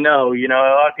people don't know. A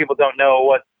lot of people don't know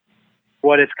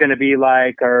what it's going to be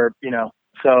like, or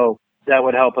so that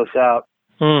would help us out.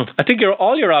 I think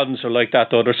all your albums are like that,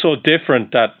 though. They're so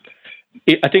different that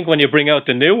I think when you bring out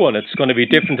the new one, it's going to be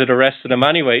different to the rest of them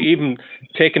anyway, even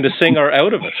taking the singer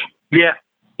out of it.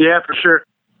 Yeah, for sure.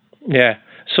 Yeah.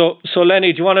 So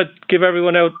Lenny, do you want to give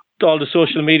everyone out all the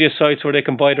social media sites where they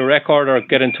can buy the record or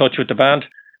get in touch with the band?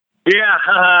 Yeah,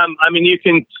 I mean, you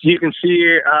can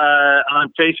see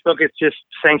on Facebook. It's just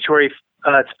Sanctuary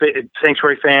Fans /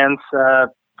 Sanctuary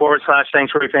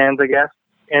Fans, I guess.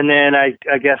 And then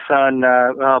I guess on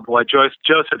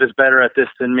Joseph is better at this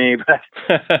than me, but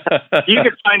you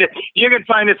can find it. You can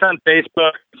find us on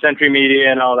Facebook, Century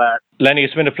Media, and all that. Lenny,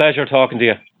 it's been a pleasure talking to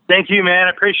you. Thank you, man.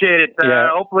 I appreciate it.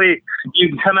 Hopefully you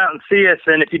can come out and see us,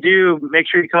 and if you do, make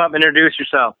sure you come up and introduce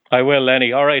yourself. I will,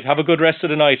 Lenny. All right. Have a good rest of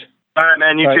the night. All right,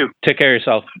 man. You too. Take care of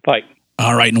yourself. Bye.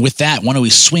 All right, and with that, why don't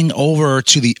we swing over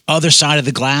to the other side of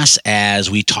the glass as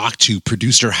we talk to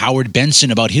producer Howard Benson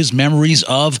about his memories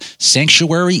of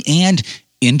Sanctuary and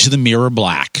Into the Mirror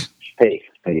Black. Hey,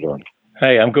 how you doing?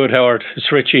 Hey, I'm good, Howard.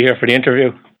 It's Richie here for the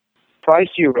interview.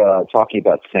 Surprised you're talking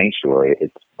about Sanctuary.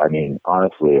 It's,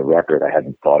 honestly, a record I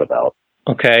hadn't thought about.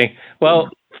 Okay,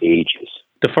 well, ages.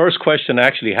 The first question I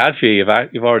actually had for you,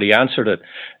 you've already answered it.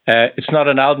 It's not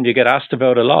an album you get asked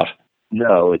about a lot.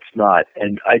 No, it's not,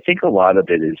 and I think a lot of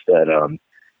it is that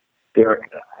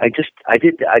I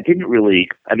didn't really.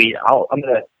 I'm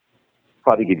gonna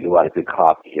probably give you a lot of good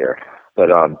copy here, but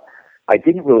I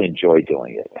didn't really enjoy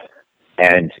doing it,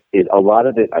 and a lot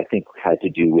of it I think had to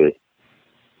do with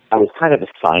I was kind of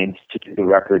assigned to do the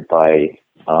record by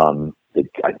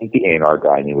I think the A&R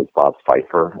guy name was Bob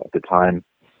Pfeiffer at the time,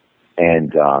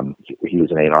 and he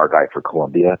was an A&R guy for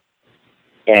Columbia.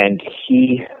 And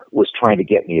he was trying to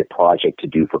get me a project to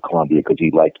do for Columbia because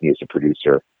he liked me as a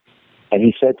producer. And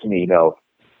he said to me,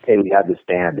 hey, we have this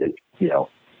band that,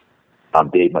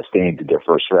 Dave Mustaine did their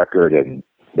first record, and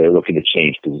they're looking to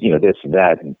change, this and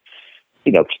that. And,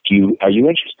 are you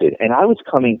interested? And I was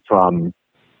coming from,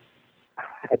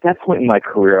 at that point in my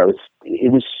career,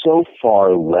 it was so far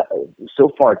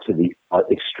to the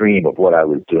extreme of what I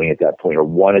was doing at that point or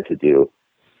wanted to do,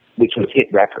 which was hit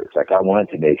records. Like I wanted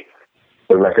to make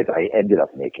the records I ended up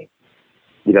making.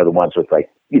 The ones with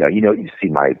you see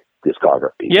my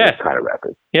discography, yeah, kind of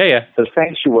records. Yeah, yeah. So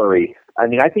Sanctuary, I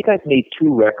think I've made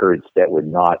two records that were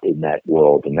not in that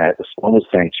world, and that one was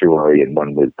Sanctuary and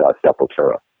one was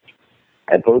Sepultura.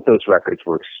 And both those records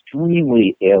were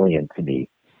extremely alien to me,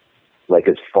 like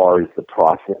as far as the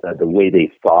process, the way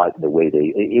they thought,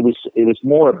 it was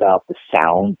more about the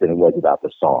sound than it was about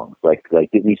the songs. Like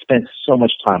we spent so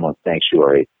much time on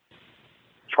Sanctuary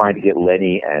trying to get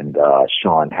Lenny and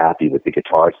Sean happy with the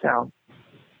guitar sound.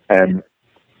 And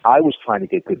I was trying to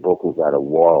get good vocals out of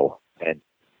Laurel. And,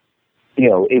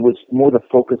 it was more the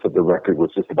focus of the record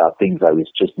was just about things I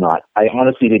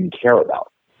honestly didn't care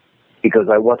about. Because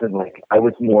I was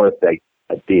more like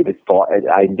a David Foster.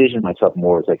 I envisioned myself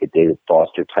more as like a David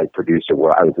Foster type producer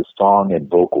where I was a song and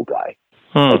vocal guy.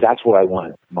 Like that's what I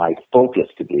wanted my focus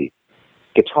to be.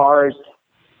 Guitars,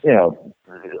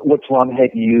 what drum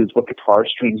head you use, what guitar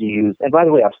strings you use. And by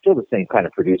the way, I'm still the same kind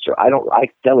of producer. I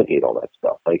delegate all that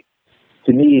stuff. Like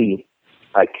to me,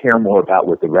 I care more about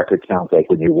what the record sounds like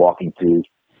when you're walking through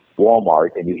Walmart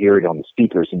and you hear it on the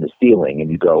speakers in the ceiling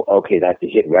and you go, okay, that's a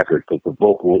hit record because the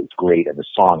vocal is great and the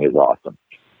song is awesome.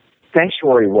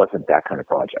 Sanctuary wasn't that kind of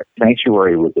project.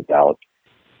 Sanctuary was about,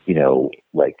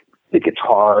 like the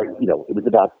guitar, it was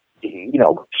about,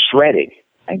 shredding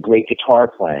and great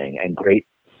guitar playing and great,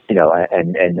 and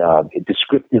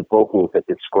descriptive vocals that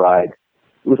describe,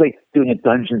 it was like doing a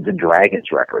Dungeons and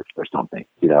Dragons record or something,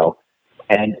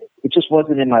 and it just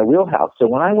wasn't in my wheelhouse. So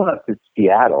when I went up to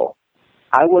Seattle,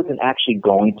 I wasn't actually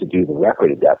going to do the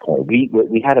record at that point.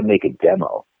 We had to make a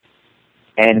demo,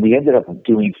 and we ended up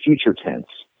doing Future Tense,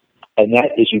 and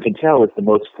that, as you can tell, is the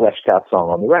most fleshed out song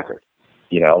on the record.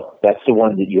 That's the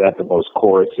one that you have the most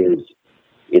choruses.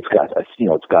 It's got a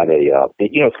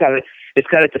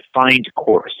defined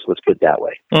chorus. Let's put it that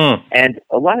way. And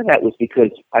a lot of that was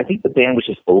because I think the band was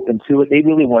just open to it. They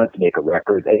really wanted to make a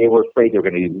record. They were afraid they were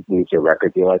going to lose their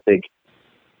record deal, I think.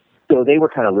 So they were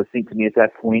kind of listening to me at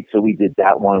that point. So we did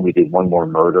that one. We did One More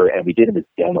Murder, and we did them as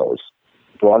demos.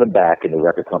 Brought them back, and the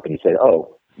record company said,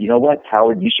 "Oh, you know what,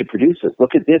 Howard? You should produce this.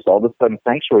 Look at this. All of a sudden,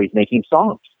 Sanctuary's making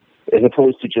songs, as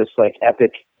opposed to just like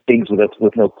epic things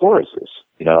with no choruses,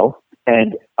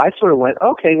 And I sort of went,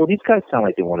 okay, well, these guys sound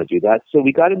like they want to do that. So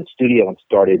we got in the studio and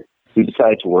we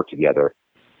decided to work together.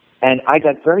 And I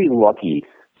got very lucky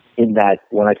in that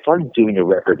when I started doing the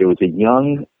record, there was a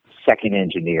young second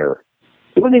engineer.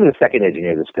 He wasn't even a second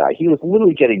engineer, this guy. He was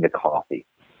literally getting the coffee.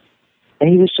 And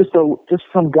he was just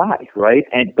some guy, right?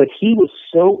 But he was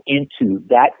so into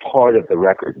that part of the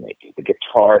record making, the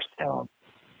guitar sound,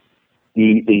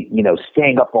 the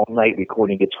staying up all night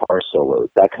recording guitar solos,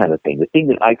 that kind of thing. The thing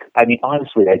that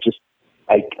honestly, I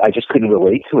just couldn't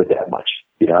relate to it that much,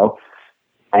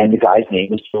 And the guy's name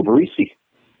was Joe Barresi.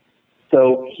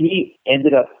 So he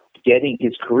ended up getting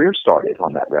his career started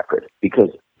on that record because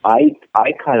I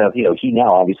kind of, he now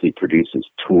obviously produces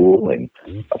Tool and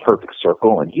A Perfect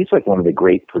Circle, and he's like one of the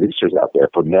great producers out there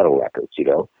for metal records,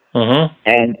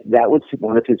 And that was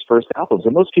one of his first albums,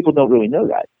 and most people don't really know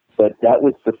that. But that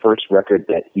was the first record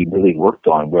that he really worked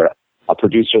on where a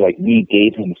producer like me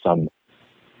gave him some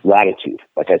latitude.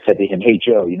 Like I said to him, hey,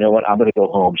 Joe, you know what? I'm going to go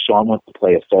home. Sean wants to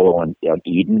play a solo on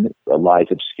Eden, Lies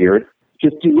Obscured.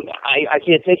 Just do it. I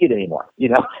can't take it anymore. He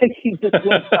just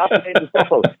wouldn't stop playing the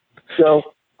solo. So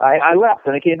I left,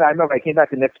 and I remember I came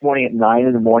back the next morning at 9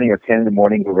 in the morning or 10 in the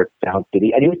morning over at Sound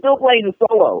City, and he was still playing the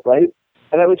solo, right?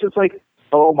 And I was just like,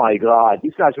 oh, my God,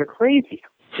 these guys are crazy.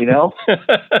 So,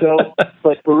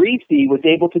 but Barresi was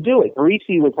able to do it.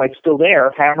 Barresi was like still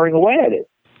there hammering away at it,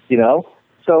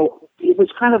 So it was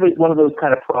kind of one of those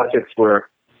kind of projects where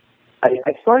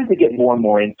I started to get more and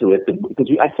more into it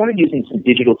because I started using some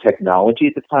digital technology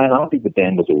at the time. I don't think the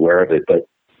band was aware of it, but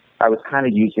I was kind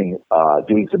of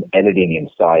doing some editing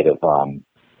inside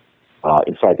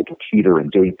the computer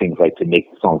and doing things like to make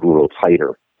the songs a little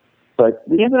tighter. But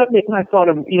we ended up making, I thought,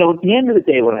 at the end of the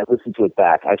day when I listened to it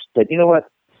back, I said, you know what?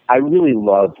 I really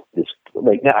love this.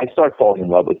 Like, now I started falling in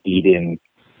love with Eden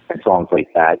and songs like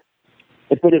that.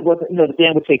 But it wasn't, the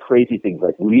band would say crazy things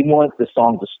like, we want the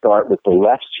song to start with the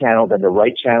left channel, then the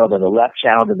right channel, then the left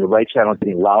channel, then the right channel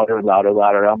getting louder and louder and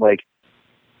louder. I'm like,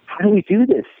 how do we do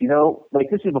this?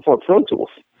 This is before Pro Tools,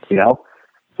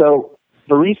 So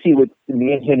Barisi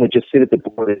me and him would just sit at the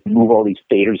board and move all these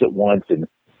faders at once. And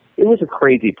it was a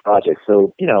crazy project.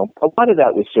 So, a lot of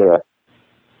that was sort of,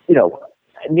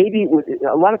 maybe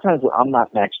a lot of times when I'm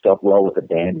not matched up well with a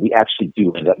band, we actually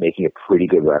do end up making a pretty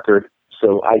good record.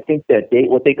 So I think that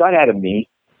what they got out of me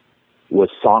was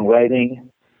songwriting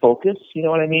focus, you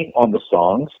know what I mean, on the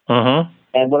songs. Uh-huh.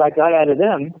 And what I got out of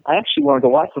them, I actually learned a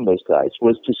lot from those guys,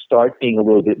 was to start being a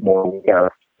little bit more aware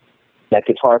that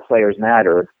guitar players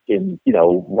matter in,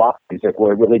 rock music,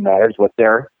 where it really matters what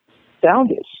their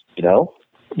sound is,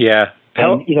 Yeah.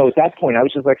 And, at that point, I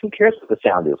was just like, who cares what the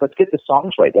sound is? Let's get the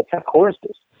songs right. Let's have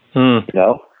choruses,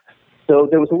 So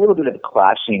there was a little bit of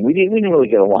clashing. We didn't really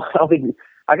get along.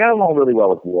 I got along really well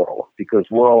with Worrell, because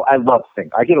Worrell, I love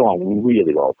singing. I get along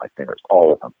really well with my singers,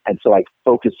 all of them. And so I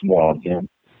focused more on him.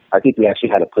 I think we actually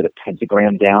had to put a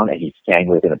pentagram down, and he sang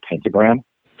within a pentagram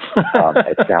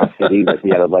at Sound City. Like, we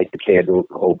had to light the candles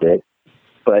the whole bit.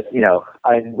 But,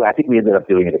 I think we ended up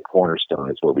doing it at Cornerstone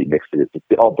is where we mixed it.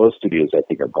 Both studios, I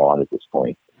think, are gone at this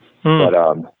point.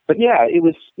 But yeah, it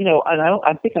was, and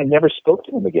I think I never spoke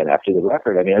to him again after the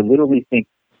record. I mean, I literally think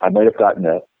I might have gotten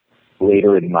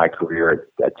later in my career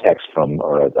a text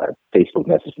or a Facebook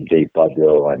message from Dave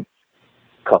Budville and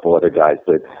a couple other guys.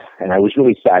 And I was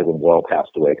really sad when Worrell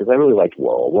passed away, because I really liked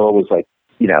Worrell. Worrell was like,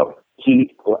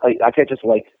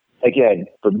 again,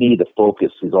 for me, the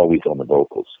focus is always on the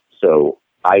vocals. So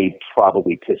I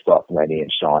probably pissed off Lenny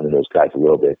and Sean and those guys a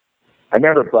little bit. I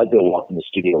remember Budville walked in the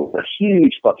studio with a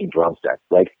huge fucking drum set.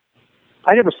 Like,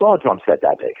 I never saw a drum set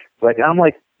that big. I'm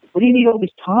like, what do you need all these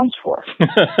toms for?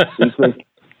 He's like,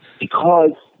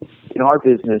 because in our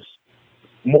business,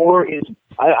 more is,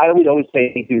 I would always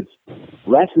say,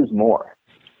 less is more.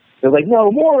 They're like,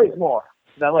 no, more is more.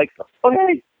 And I'm like,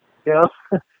 okay,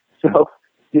 So,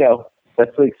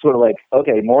 that's sort of like,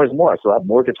 okay, more is more. So I have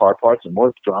more guitar parts and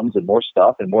more drums and more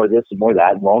stuff and more this and more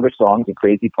that, and longer songs and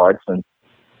crazy parts. And,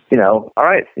 all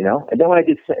right, And then when I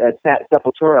did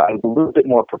Sepultura, I was a little bit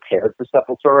more prepared for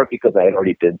Sepultura, because I had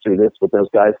already been through this with those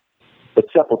guys. But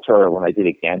Sepultura, when I did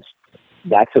Against,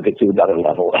 that took it to another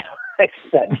level. I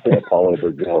sat in Sao Paulo,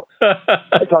 Brazil.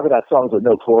 I talk about songs with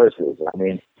no choruses. I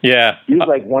mean, yeah, he was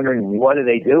like wondering, what are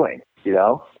they doing?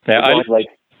 Yeah,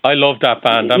 I love that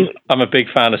band. I'm a big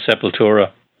fan of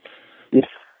Sepultura. Yeah.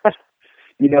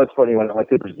 It's funny, when I went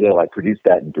to Brazil, I produced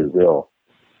that in Brazil,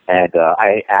 and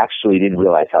I actually didn't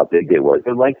realize how big they were.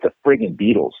 They're like the friggin'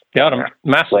 Beatles. Yeah, they're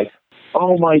massive. Like,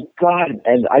 oh my God.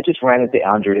 And I just ran into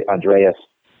Andreas.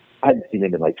 I hadn't seen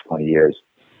him in like 20 years.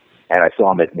 And I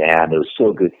saw him at NAMM. It was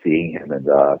so good seeing him. And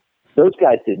those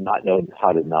guys did not know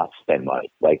how to not spend money.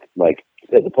 Like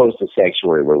as opposed to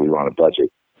Sanctuary, where we were on a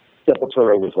budget.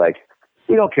 Sepultura was like,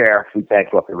 we don't care if we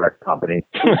bankrupt the record company.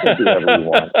 We can do whatever we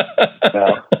want.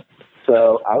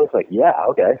 So I was like, yeah,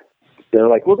 okay. They're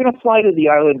like, we're going to fly to the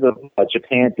islands of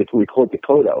Japan to record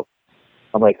Dakota.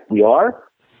 I'm like, we are?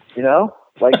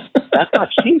 That's not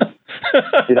cheap.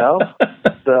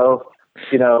 So,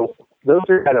 those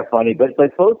are kind of funny. But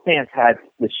both bands had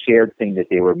the shared thing that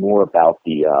they were more about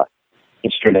the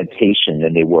instrumentation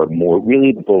than they were more,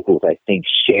 really the vocals, I think,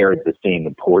 shared the same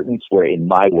importance, where in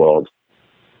my world,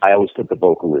 I always put the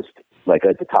vocalist like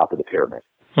at the top of the pyramid.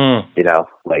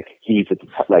 He's at the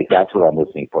top, that's what I'm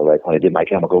listening for. Like when I did My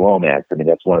Chemical Romance, I mean,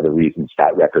 that's one of the reasons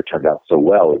that record turned out so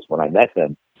well, is when I met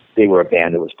them, they were a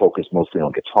band that was focused mostly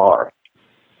on guitar.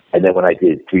 And then when I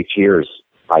did Three Cheers,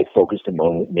 I focused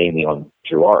mainly on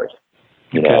Gerard,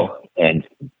 and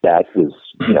that was,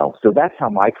 so that's how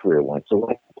my career went. So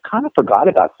I kind of forgot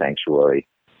about Sanctuary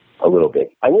a little bit.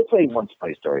 I will tell you one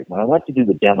funny story. When I went to do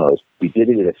the demos, we did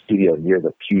it at a studio near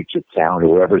the Puget Sound, or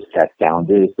wherever that sound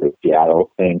is, the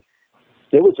Seattle thing.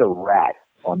 There was a rat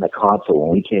on the console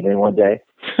when we came in one day.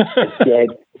 A dead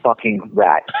fucking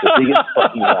rat. The biggest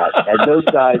fucking rat. And those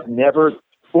guys never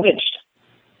flinched.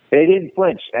 They didn't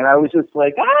flinch. And I was just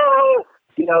like, ah!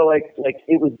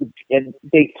 It was, and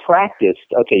they practiced,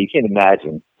 okay, you can't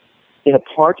imagine, in a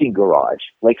parking garage,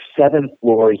 7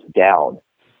 floors down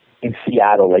in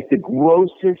Seattle, the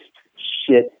grossest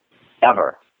shit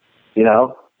ever,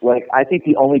 I think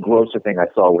the only grosser thing I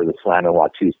saw were the Slam and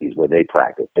Watusis, where they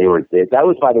practiced. That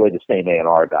was, by the way, the same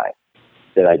A&R guy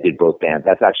that I did both bands.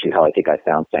 That's actually how I think I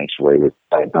found Sanctuary,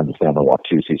 I had done the Slam and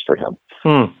Watusis for him.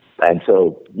 And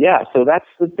so, yeah, so that's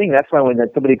the thing. That's why when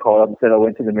somebody called up and said, I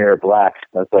went to the Mirror Black,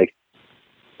 I was like,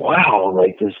 wow,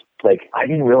 I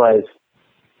didn't realize.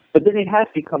 But then it has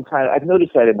become I've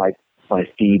noticed that in my my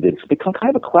feed that's become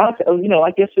kind of a classic. You know,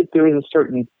 I guess that there is a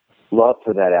certain love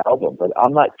for that album, but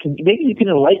I'm not. Maybe you can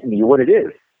enlighten me what it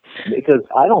is, because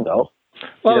I don't know.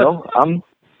 Well, you know,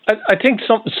 I think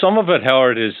some of it,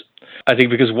 Howard, is, I think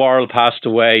because Worrell passed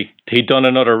away, he'd done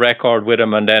another record with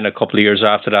him, and then a couple of years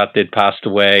after that, they'd passed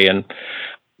away. And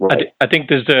right. I think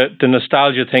there's the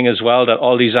nostalgia thing as well, that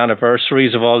all these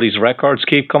anniversaries of all these records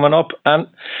keep coming up. And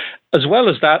as well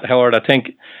as that, Howard, I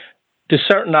think there's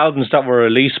certain albums that were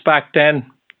released back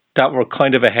then that were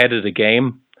kind of ahead of the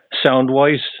game,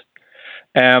 sound-wise.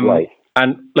 Right.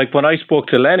 And like when I spoke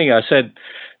to Lenny, I said,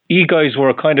 you guys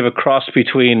were kind of a cross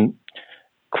between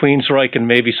Queensryche and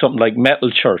maybe something like Metal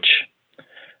Church.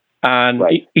 And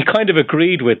right. he kind of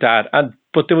agreed with that.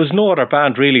 But there was no other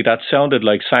band really that sounded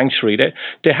like Sanctuary.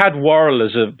 They had Worrell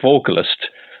as a vocalist.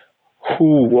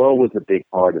 Worrell was a big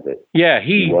part of it. Yeah,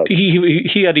 he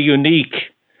had a unique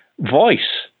voice.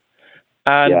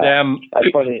 And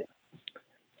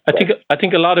I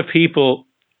think a lot of people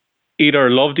either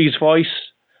loved his voice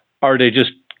or they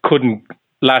just couldn't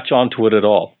latch onto it at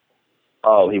all.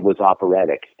 Oh, he was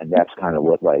operatic, and that's kind of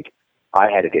what, like,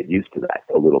 I had to get used to that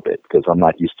a little bit because I'm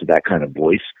not used to that kind of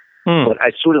voice. But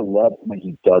I sort of loved when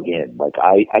he dug in. Like,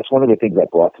 that's one of the things I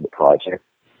brought to the project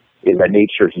is I made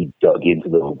sure he dug into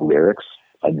the lyrics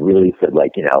and really said,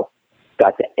 like, you know,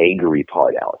 got the angry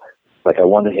part out. Like, I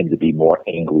wanted him to be more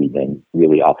angry than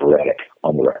really operatic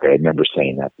on the record. I remember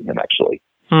saying that to him, actually.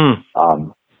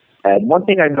 And one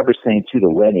thing I remember saying, too, to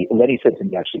Lenny said to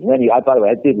me, actually, Lenny, by the way,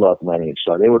 I did love Lenny and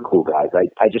Sean. They were cool guys.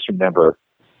 I just remember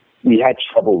we had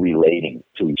trouble relating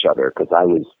to each other because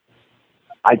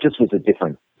I just was a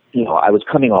different, you know, I was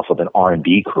coming off of an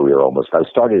R&B career almost. I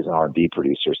started as an R&B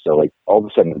producer. So, like, all of a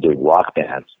sudden I'm doing rock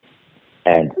bands.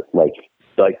 And, like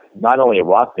not only a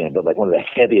rock band, but, like, one of the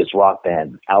heaviest rock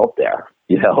bands out there,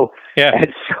 you know? Yeah. And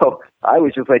so I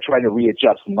was just, like, trying to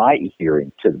readjust my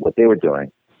hearing to what they were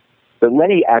doing. But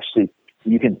Lenny actually,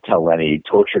 you can tell Lenny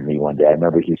tortured me one day. I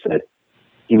remember he said,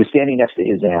 he was standing next to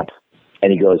his amp,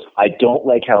 and he goes, I don't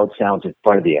like how it sounds in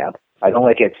front of the amp. I don't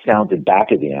like how it sounds in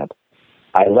back of the amp.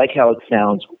 I like how it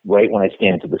sounds right when I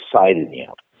stand to the side of the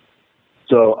amp.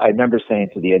 So I remember saying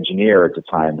to the engineer at the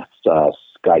time, a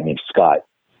guy named Scott,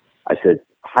 I said,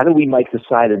 how do we mic the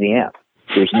side of the amp?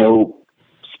 There's no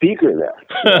speaker there,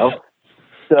 you know?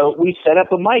 So we set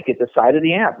up a mic at the side of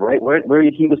the amp, right? Where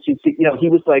he was, you know, he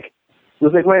was like, it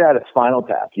was like right out of Spinal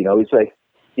Tap, you know. He's like,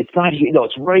 it's not here, no,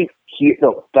 it's right here,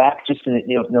 no, back just in,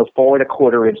 you know, forward a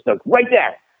quarter inch, no, right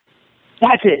there.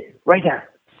 That's it, right there,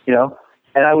 you know.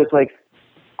 And I was like,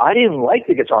 I didn't like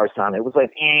the guitar sound. It was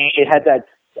like, it had that,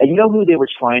 and you know who they were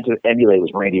trying to emulate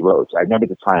was Randy Rhoads. I remember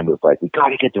the time it was like, we got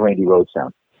to get the Randy Rhoads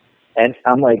sound. And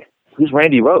I'm like, who's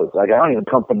Randy Rhoads? Like, I don't even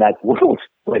come from that world.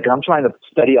 Like, I'm trying to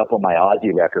study up on my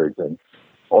Ozzy records and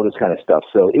all this kind of stuff.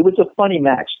 So it was a funny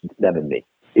match, them and me.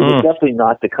 It was definitely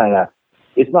not the kind of,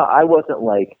 I wasn't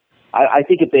like, I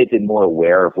think if they'd been more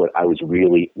aware of what I was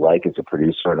really like as a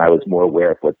producer and I was more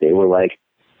aware of what they were like,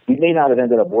 we may not have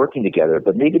ended up working together,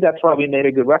 but maybe that's why we made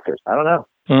a good record. I don't know.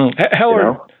 Howard,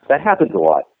 you know, that happens a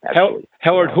lot, actually.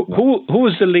 Howard, who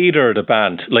was the leader of the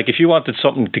band? Like, if you wanted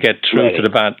something to get through Lenny. to the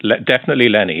band, definitely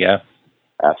Lenny, yeah?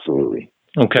 Absolutely.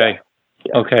 Okay.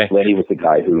 Yeah. Okay. Lenny was the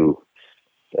guy who,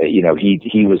 you know,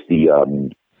 he was the,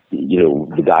 you know,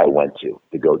 the guy I went to,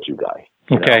 the go-to guy.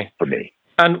 Okay. Know, for me.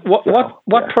 And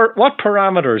what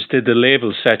parameters did the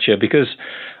label set you? Because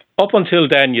up until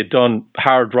then, you'd done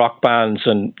hard rock bands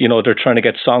and, you know, they're trying to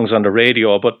get songs on the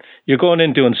radio, but you're going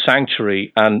in doing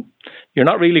Sanctuary and you're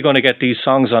not really going to get these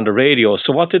songs on the radio.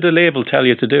 So what did the label tell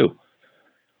you to do?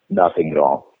 Nothing at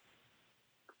all.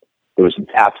 There was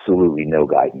absolutely no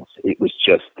guidance. It was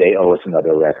just, they owe us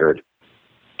another record.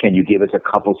 Can you give us a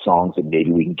couple songs that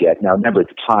maybe we can get? Now, remember at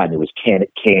the time, there was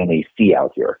KNAC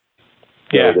out here.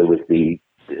 Yeah. So there was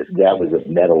that was a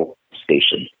metal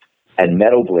station. And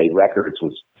Metal Blade Records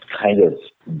was kind of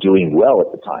doing well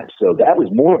at the time. So that was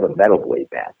more of a Metal Blade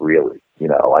band, really. You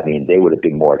know, I mean, they would have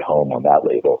been more at home on that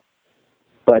label.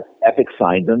 But Epic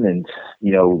signed them, and,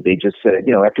 you know, they just said,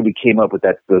 you know, after we came up with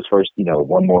those first, you know,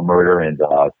 One More Murder and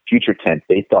Future Tense,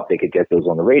 they thought they could get those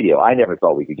on the radio. I never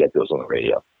thought we could get those on the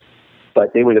radio.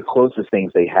 But they were the closest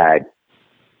things they had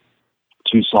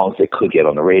to songs they could get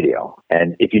on the radio.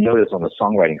 And if you notice on the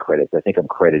songwriting credits, I think I'm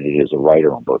credited as a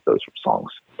writer on both those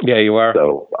songs. Yeah, you are.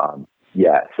 So,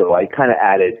 so I kind of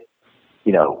added,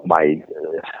 you know, my,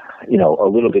 you know, a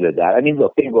little bit of that. I mean,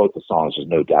 look, they wrote the songs, there's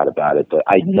no doubt about it, but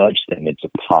I nudged them into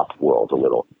pop world a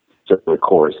little, so the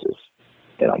choruses,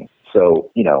 you know.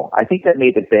 So, you know, I think that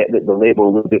made the label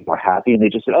a little bit more happy, and they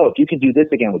just said, oh, if you can do this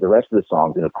again with the rest of the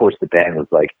songs, and of course the band was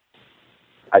like,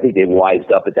 I think they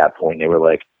wised up at that point. They were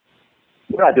like,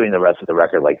 we're not doing the rest of the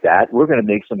record like that. We're going to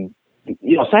make some,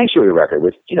 Sanctuary record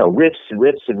with, riffs and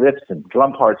riffs and riffs and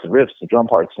drum parts and riffs and drum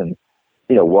parts. And,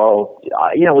 they were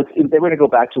going to go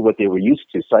back to what they were used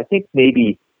to. So I think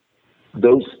maybe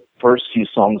those first few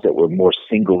songs that were more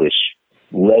single-ish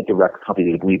led the record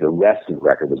company to believe the rest of the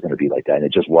record was going to be like that. And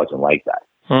it just wasn't like that,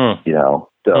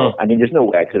 So, I mean, there's no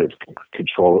way I could have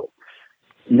controlled it.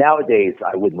 Nowadays,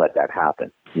 I wouldn't let that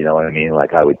happen. You know what I mean?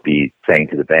 Like I would be saying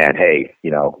to the band, hey,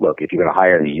 look, if you're going to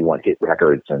hire me, you want hit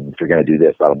records. And if you're going to do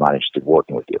this, I'm not interested in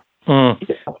working with you.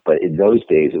 But in those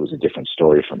days, it was a different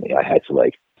story for me. I had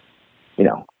to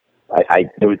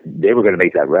they were going to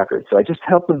make that record. So I just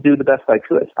helped them do the best I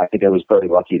could. I think I was very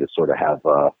lucky to sort of have,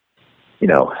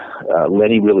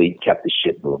 Lenny really kept the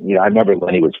shit moving. I remember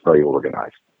Lenny was very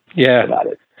organized about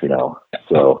it,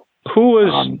 So who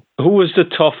was the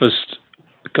toughest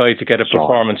guy to get a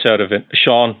performance out of it?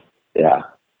 Sean? Yeah.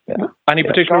 Any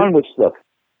particular? Sean was,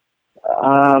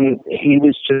 he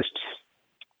was just,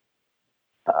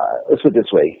 let's put it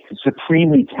this way,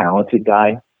 supremely talented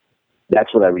guy.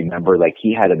 That's what I remember. Like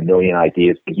he had a million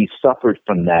ideas, but he suffered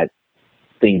from that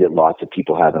thing that lots of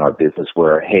people have in our business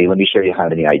where, hey, let me show you how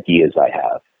many ideas I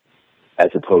have, as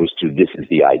opposed to this is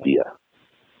the idea.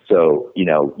 So,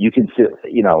 you can sit,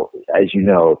 as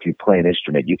if you play an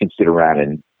instrument, you can sit around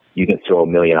and you can throw a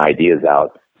million ideas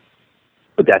out,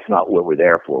 but that's not what we're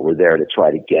there for. We're there to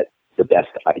try to get the best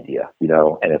idea,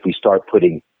 and if we start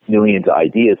putting millions of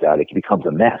ideas out, it becomes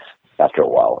a mess after a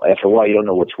while. After a while, you don't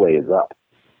know which way is up.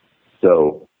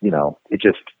 So, it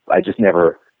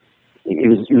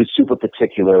was super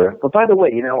particular. But by the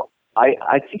way,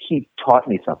 I think he taught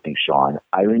me something, Sean.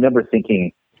 I remember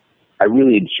thinking I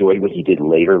really enjoyed what he did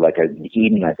later. Like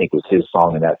Eden, I think was his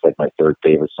song, and that's like my third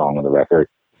favorite song on the record.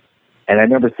 And I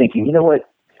remember thinking, you know what?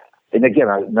 And again,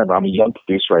 I remember I'm a young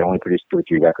producer. I only produced 2 or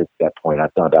 3 records at that point.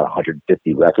 I've done about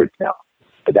 150 records now,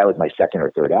 but that was my second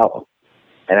or third album.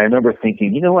 And I remember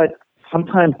thinking, you know what?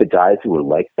 Sometimes the guys who are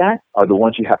like that are the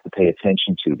ones you have to pay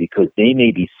attention to because they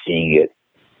may be seeing it.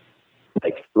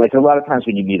 Like a lot of times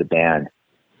when you meet a band,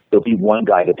 there'll be one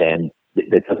guy in the band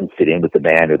that doesn't fit in with the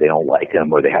band or they don't like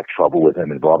him or they have trouble with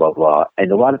him and blah, blah, blah. And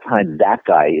a lot of times that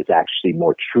guy is actually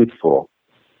more truthful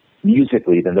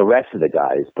musically than the rest of the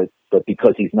guys, but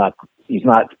because he's not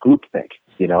groupthink,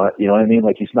 you know what I mean?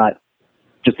 Like he's not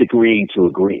just agreeing to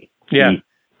agree. Yeah.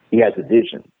 He has a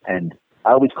vision. And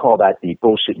I always call that the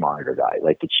bullshit monitor guy,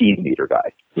 like the cheese meter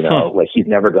guy, like he's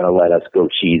never going to let us go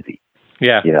cheesy.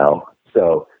 Yeah.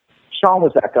 So Sean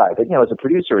was that guy, but as a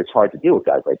producer, it's hard to deal with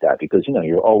guys like that because,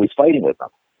 you're always fighting with them.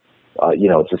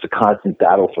 It's just a constant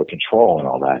battle for control and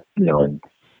all that, and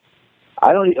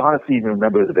I don't honestly even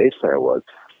remember who the bass player was.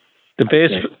 The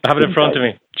bass, I have it in front of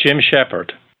me, Jim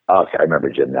Shepard. Okay, I remember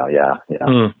Jim now, yeah.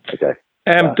 Okay.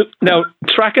 Now,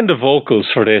 tracking the vocals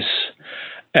for this,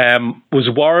 was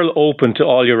Worrell open to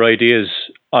all your ideas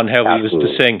on how he was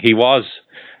to sing? He was.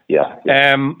 Yeah.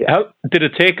 How did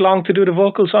it take long to do the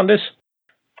vocals on this?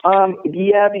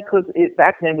 Yeah, because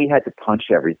back then we had to punch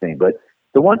everything. But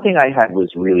the one thing I had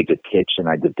was really good pitch, and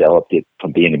I developed it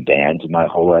from being in bands my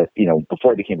whole life.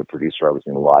 Before I became a producer, I was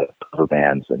in a lot of cover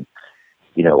bands, and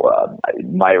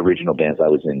my original bands I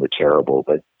was in were terrible.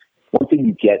 But one thing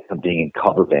you get from being in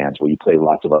cover bands where you play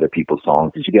lots of other people's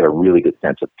songs is you get a really good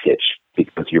sense of pitch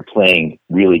because you're playing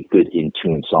really good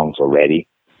in-tune songs already.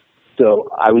 So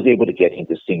I was able to get him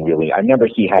to sing really. I remember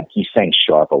he sang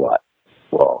sharp a lot.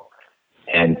 Well,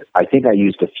 and I think I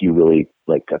used a few really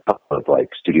a couple of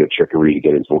studio trickery to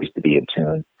get his voice to be in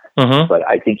tune. Mm-hmm. But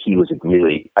I think he was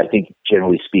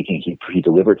generally speaking, he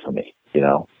delivered for me,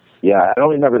 Yeah, I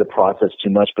don't remember the process too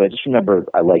much, but I just remember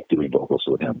I liked doing vocals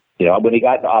with him. When he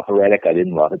got operatic, I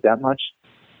didn't love it that much,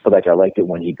 but I liked it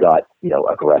when he got,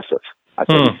 aggressive. I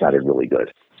thought he sounded really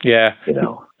good. Yeah.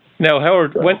 Now,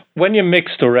 Howard, when you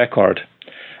mix the record,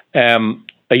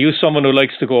 are you someone who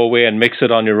likes to go away and mix it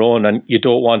on your own and you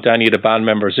don't want any of the band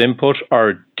members' input,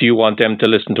 or do you want them to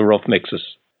listen to rough mixes?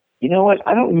 You know what?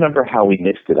 I don't remember how we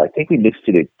mixed it. I think we mixed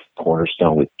it at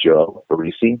Cornerstone with Joe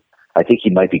Barresi. I think he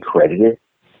might be credited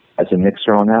as a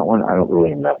mixer on that one. I don't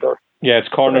really remember. Yeah, it's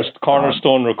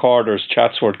Cornerstone Recorders,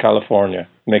 Chatsworth, California.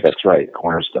 Mixed. That's right,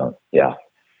 Cornerstone. Yeah.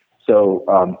 So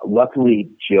luckily,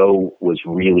 Joe was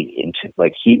really into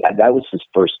that was his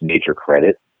first major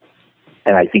credit,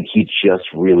 and I think he just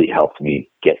really helped me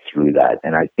get through that.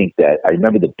 And I think that I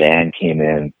remember the band came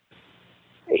in.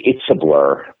 It's a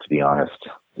blur, to be honest.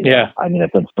 Yeah. I mean,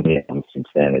 I've done so many albums since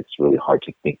then. It's really hard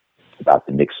to think about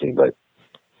the mixing, but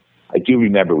I do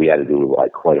remember we had to do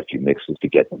quite a few mixes to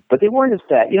get them, but they weren't as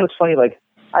bad. It's funny.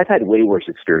 I've had way worse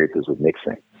experiences with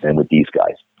mixing than with these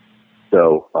guys.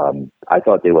 So I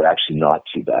thought they were actually not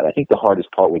too bad. I think the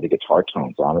hardest part were the guitar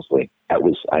tones, honestly. I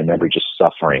remember just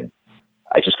suffering.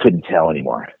 I just couldn't tell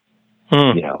anymore,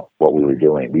 what we were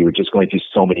doing. We were just going through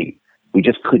so many. We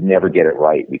just could never get it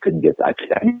right. We couldn't get.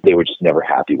 They were just never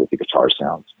happy with the guitar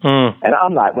sounds. And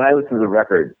I'm not. When I listen to the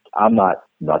record, I'm not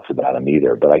nuts about them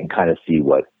either. But I can kind of see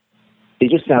what they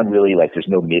just sound really like. There's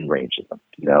no mid range in them.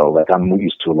 Like I'm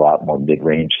used to a lot more mid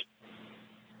range.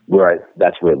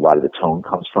 That's where a lot of the tone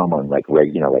comes from on like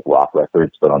rock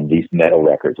records. But on these metal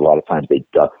records, a lot of times they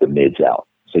duck the mids out,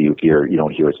 so you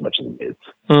don't hear as much of the mids.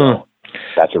 So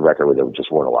that's a record where there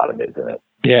just weren't a lot of mids in it.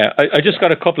 Yeah, I just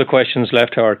got a couple of questions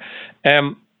left, Howard.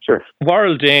 Sure.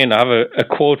 Warrell Dane, I have a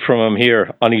quote from him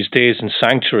here on his days in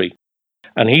Sanctuary.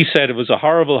 And he said it was a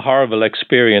horrible, horrible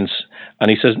experience. And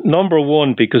he says, number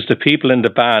one, because the people in the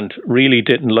band really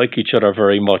didn't like each other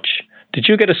very much. Did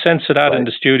you get a sense of that in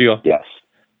the studio? Yes.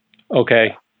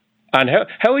 Okay. And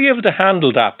how are you able to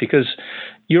handle that? Because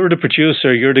you're the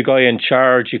producer, you're the guy in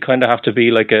charge. You kind of have to be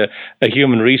like a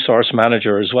human resource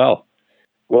manager as well.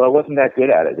 Well, I wasn't that good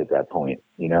at it at that point.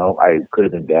 I could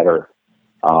have been better.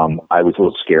 I was a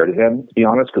little scared of them, to be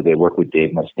honest, because they worked with Dave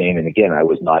Mustaine. And again, I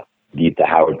was not the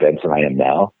Howard Benson I am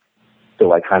now.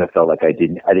 So I kind of felt like I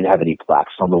didn't have any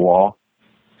plaques on the wall.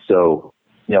 So,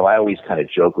 I always kind of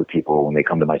joke with people when they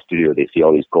come to my studio, they see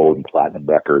all these gold and platinum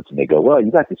records and they go, well,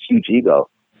 you got this huge ego.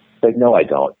 It's like, no, I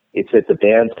don't. It's that the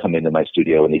bands come into my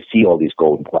studio and they see all these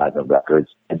gold and platinum records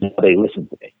and they listen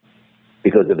to me.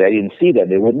 Because if I didn't see them,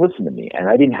 they wouldn't listen to me. And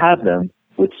I didn't have them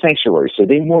with Sanctuary. So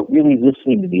they weren't really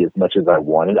listening to me as much as I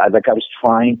wanted. I was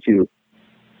trying to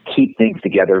keep things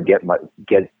together, get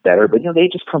better. But, they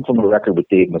just come from a record with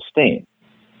Dave Mustaine.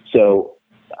 So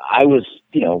I was,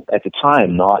 at the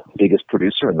time, not the biggest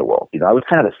producer in the world. I was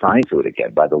kind of assigned to it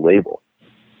again by the label.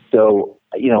 So,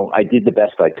 I did the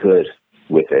best I could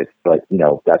with it. But,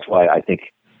 that's why I think,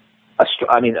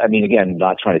 again,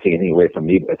 not trying to take anything away from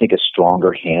me, but I think a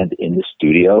stronger hand in the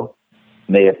studio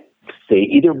may have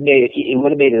it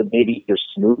would have made it maybe either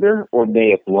smoother or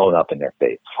may have blown up in their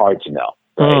face. Hard to know.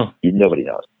 Right? Nobody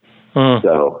knows.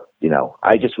 So,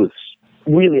 I just was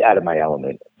really out of my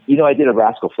element. I did a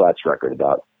Rascal Flatts record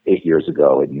about 8 years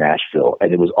ago in Nashville,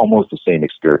 and it was almost the same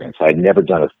experience. I had never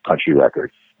done a country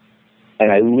record.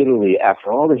 And I literally,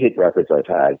 after all the hit records I've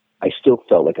had, I still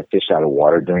felt like a fish out of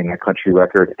water during that country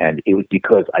record. And it was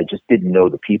because I just didn't know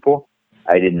the people.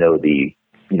 I didn't know the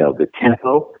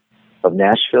tempo of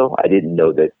Nashville. I didn't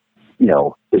know that,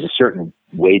 there's a certain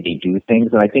way they do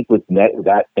things. And I think with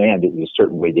that band, it was a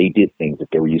certain way they did things that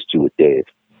they were used to with Dave.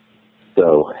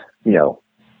 So,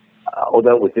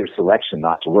 although with their selection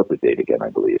not to work with Dave again, I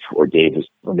believe, or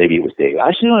maybe it was Dave. I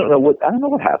actually don't know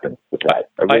what happened with that.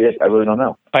 I really don't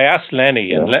know. I asked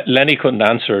Lenny, and Lenny couldn't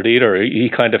answer it either. He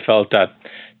kind of felt that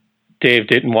Dave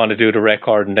didn't want to do the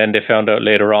record, and then they found out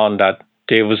later on that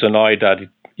Dave was annoyed that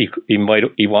he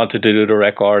wanted to do the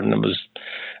record, and there was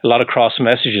a lot of cross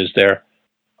messages there.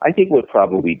 I think what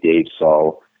probably Dave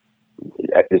saw,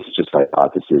 this is just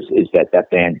hypothesis, is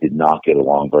that band did not get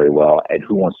along very well, and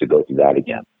who wants to go through that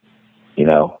again?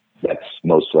 That's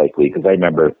most likely, because I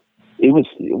remember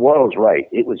Warrell's right.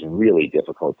 It was really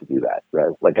difficult to do that.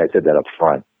 Right? Like I said that up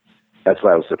front. That's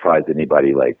why I was surprised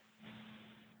anybody wow,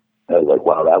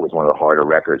 that was one of the harder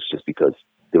records just because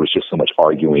there was just so much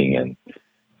arguing and,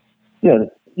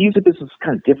 music business was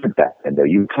kind of different back then, though.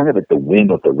 You were kind of at the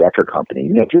whim of the record company.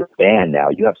 If you're a band now,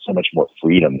 you have so much more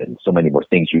freedom and so many more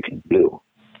things you can do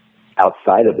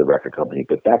outside of the record company.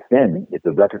 But back then, if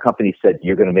the record company said,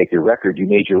 you're going to make your record, you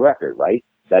made your record, right?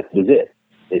 That was it.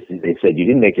 They said, you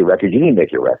didn't make your record, you didn't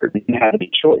make your record. You didn't have any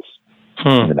choice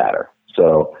in the matter.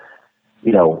 So,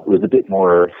 it was a bit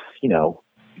more,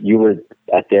 you were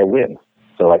at their whim.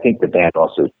 So I think the band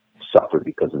also suffered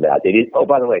because of that. They did. Oh,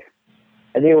 by the way,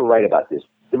 and they were right about this.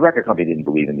 The record company didn't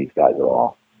believe in these guys at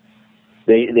all.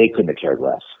 They couldn't have cared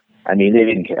less. They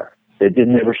didn't care. They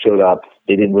never showed up.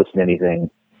 They didn't listen to anything.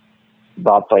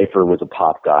 Bob Pfeiffer was a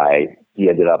pop guy. He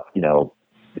ended up,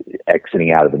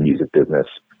 exiting out of the music business.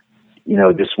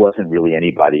 Just wasn't really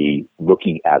anybody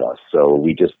looking at us. So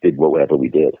we just did whatever we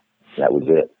did. That was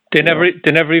it. They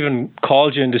never even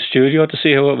called you in the studio to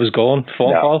see how it was going?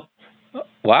 Phone call?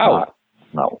 Wow.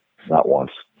 No, not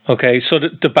once. Okay, so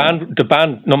the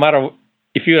band, no matter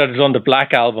if you had done the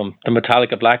Black album, the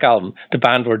Metallica Black album, the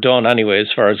band were done anyway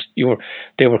as far as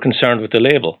they were concerned with the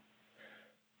label.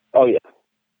 Oh, yeah.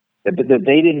 But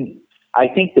they didn't, I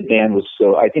think the band was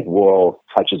I think Warrell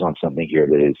touches on something here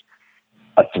that is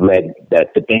a thread that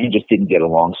the band just didn't get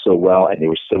along so well, and they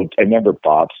were I remember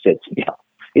Bob said to me,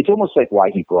 it's almost like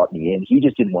why he brought me in. He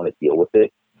just didn't want to deal with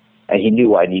it, and he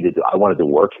knew I wanted to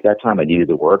work at that time. I needed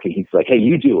to work, and he's like, hey,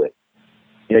 you do it.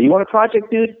 You know, you want a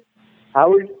project, dude?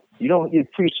 Howard, you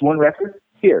produced one record?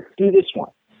 Here, do this one.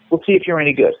 We'll see if you're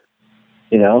any good.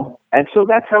 You know? And so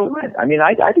that's how it went. I mean,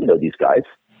 I didn't know these guys.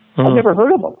 I've never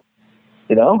heard of them.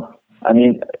 You know? I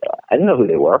mean, I didn't know who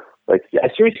they were. Like, I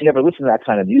seriously never listened to that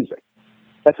kind of music.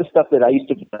 That's the stuff that I used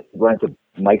to run to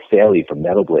Mike Saley from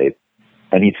Metal Blade.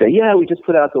 And he'd say, yeah, we just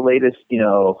put out the latest,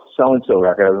 so-and-so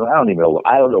record. I don't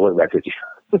know what record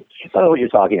I don't know what you're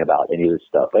talking about, any of this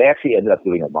stuff. But I actually ended up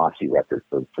doing a Mossy record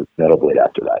for Metal Blade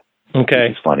after that.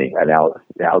 Okay. It's funny. And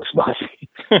Alex Mossy.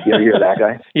 You ever hear that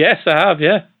guy? Yes, I have,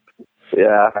 yeah.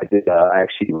 Yeah, I did. I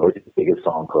actually wrote the biggest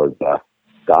song called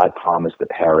God Promised a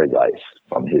Paradise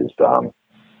from his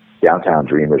Downtown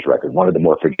Dreamers record, one of the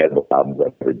more forgettable albums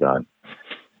I've ever done.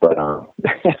 But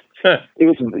it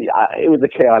was a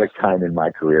chaotic time in my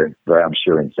career, I'm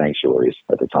sure in Sanctuaries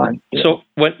at the time. So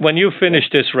when you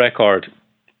finished this record,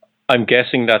 I'm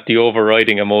guessing that the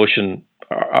overriding emotion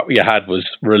you had was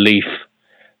relief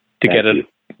to get it.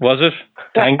 Was it?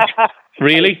 Thanks.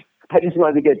 Really? I just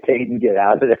wanted to get paid and get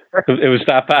out of there. It was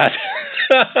that bad.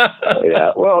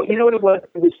 Yeah. Well, you know what it was?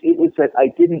 It was that I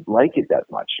didn't like it that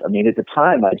much. I mean, at the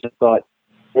time, I just thought,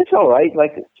 it's all right.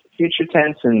 Like Future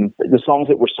Tense and the songs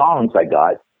that were songs I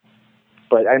got.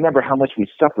 But I remember how much we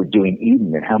suffered doing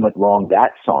Eden and how much long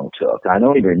that song took. I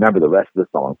don't even remember the rest of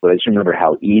the songs, but I just remember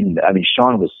how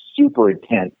Sean was super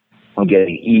intent on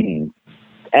getting Eden.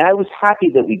 And I was happy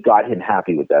that we got him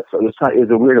happy with that. So it was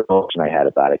a weird emotion I had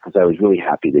about it because I was really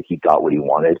happy that he got what he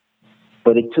wanted.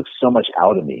 But it took so much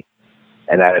out of me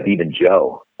and out of even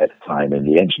Joe at the time and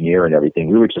the engineer and everything.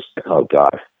 We were just like, oh,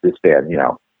 God, this band,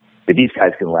 if these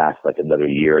guys can last like another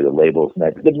year, the labels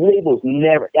never.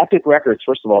 Epic Records,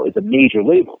 first of all, is a major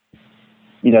label.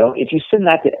 If you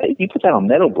put that on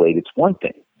Metal Blade, it's one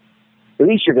thing. At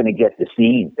least you're going to get the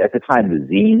scene. At the time, the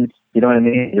zines, you know what I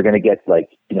mean? You're going to get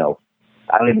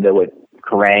I don't even know what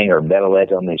Kerrang or Metal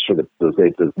Edge, I'm not sure that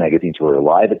those magazines were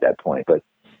alive at that point, but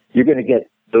you're going to get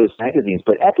those magazines.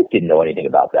 But Epic didn't know anything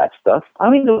about that stuff. I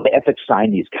don't even know if Epic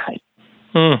signed these guys.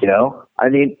 I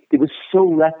mean, it was so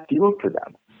left field for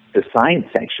them to sign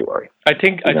Sanctuary. I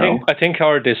think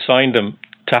Howard, they signed them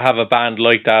to have a band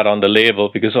like that on the label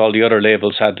because all the other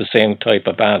labels had the same type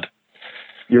of band.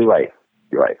 You're right.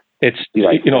 It's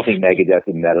I think Megadeth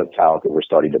and Metallica were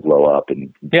starting to blow up,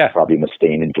 and probably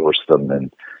Mustaine endorsed them,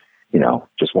 and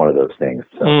just one of those things.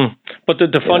 So, but they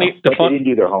didn't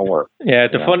do their homework. Yeah,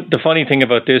 the funny thing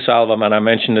about this album, and I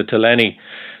mentioned it to Lenny,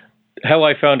 how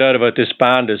I found out about this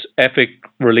band is Epic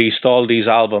released all these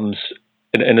albums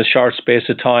in a short space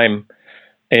of time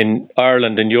in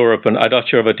Ireland and Europe, and I'm not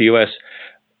sure about the US.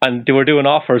 And they were doing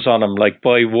offers on them, like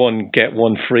buy one, get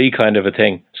one free kind of a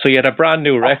thing. So you had a brand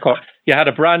new record. You had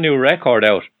a brand new record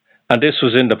out, and this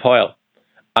was in the pile.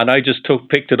 And I just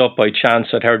picked it up by chance.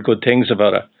 I'd heard good things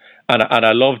about it, and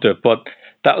I loved it. But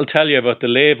that'll tell you about the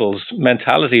label's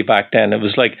mentality back then. It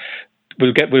was like,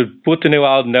 we'll put the new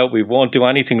album out. We won't do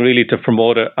anything really to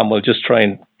promote it, and we'll just try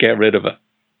and get rid of it.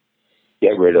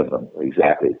 Get rid of them,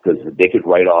 exactly, because they could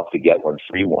write off the get one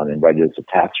free one and write it as a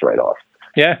tax write-off.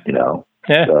 Yeah,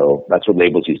 Yeah. So that's what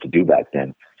labels used to do back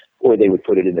then. Or they would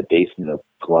put it in the basement of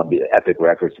Columbia Epic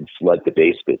Records and flood the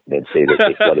basement and then say that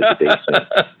they flooded the basement.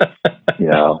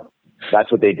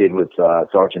 That's what they did with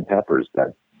Sgt. Pepper's.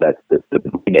 That's the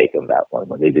remake of that one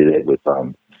when they did it with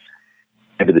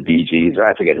maybe the Bee Gees, or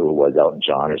I forget who it was, Elton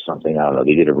John or something. I don't know.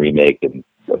 They did a remake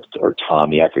or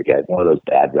Tommy, I forget, one of those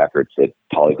bad records that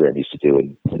Polygram used to do,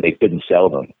 and when they couldn't sell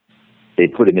them,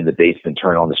 they'd put them in the basement,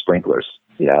 turn on the sprinklers,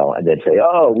 and then say,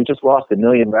 "Oh, we just lost 1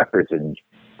 million records," and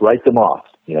write them off.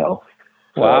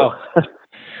 Wow,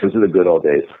 those are the good old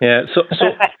days. Yeah.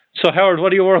 So Howard,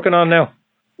 what are you working on now?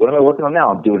 What am I working on now?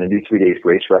 I'm doing a new 3 Days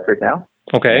Grace record now.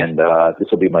 Okay. And this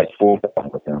will be my fourth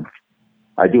album with them.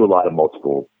 I do a lot of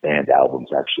multiple band albums.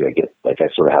 Actually, I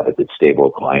sort of have a good stable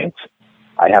of clients.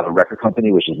 I have a record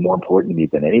company, which is more important to me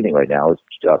than anything right now. It's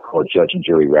called Judge and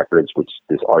Jury Records, which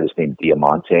this artist named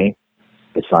Diamante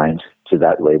is signed to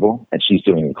that label, and she's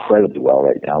doing incredibly well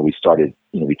right now. We started,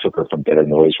 we took her from Better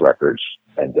Noise Records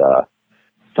and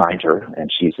signed her,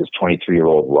 and she's this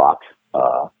 23-year-old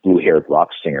blue-haired rock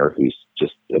singer who's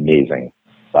just amazing.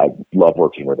 I love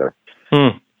working with her.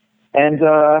 And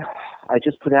I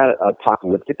just put out a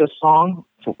Apocalyptica song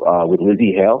with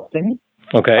Lizzie Hale singing.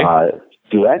 Okay.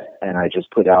 Duet, and I just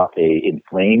put out In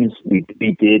Flames. We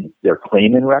did their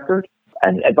Clayman record.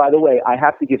 And by the way, I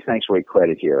have to give Sanctuary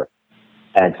credit here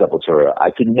and Sepultura. I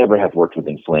could never have worked with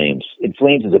In Flames. In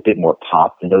Flames is a bit more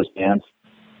pop than those bands,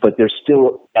 but there's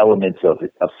still elements of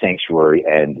Sanctuary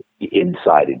and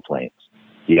inside In Flames.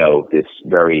 This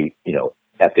very,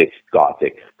 epic,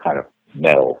 gothic kind of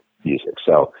metal music.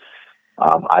 So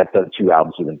I've done 2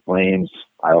 albums with In Flames.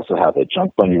 I also have a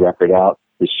Junk Bunny record out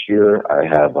this year. I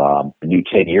have a new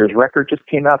 10 Years record just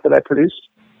came out that I produced.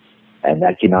 And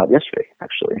that came out yesterday,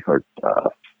 actually, or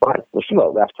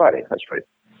last Friday. That's right.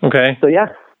 Okay. So, yeah.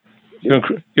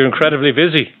 You're incredibly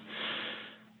busy.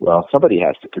 Well, somebody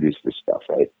has to produce this stuff,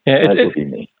 right? Yeah, That will be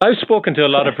me. I've spoken to a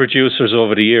lot of producers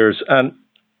over the years, and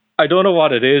I don't know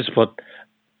what it is, but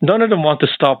none of them want to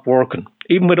stop working.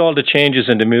 Even with all the changes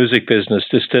in the music business,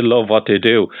 they still love what they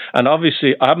do. And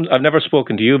obviously, I've never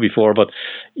spoken to you before, but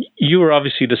you were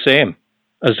obviously the same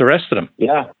as the rest of them.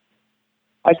 Yeah.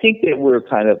 I think that we're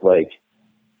kind of like,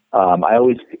 I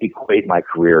always equate my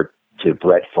career to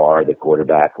Brett Favre, the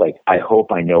quarterback. Like, I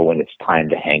hope I know when it's time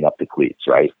to hang up the cleats,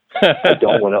 right? I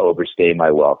don't want to overstay my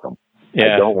welcome.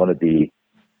 Yeah. I don't want to be,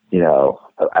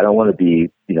 I don't want to be,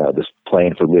 just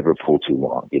playing for Liverpool too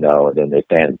long, and then the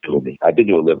fans boo me. I've been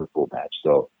to a Liverpool match,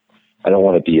 so I don't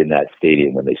want to be in that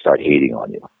stadium when they start hating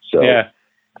on you. So, yeah.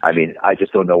 I mean, I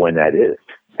just don't know when that is.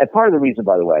 And part of the reason,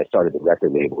 by the way, I started the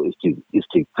record label is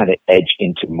to kind of edge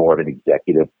into more of an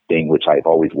executive thing, which I've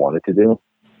always wanted to do.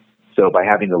 So by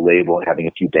having the label and having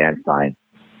a few bands signed,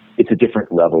 it's a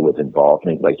different level of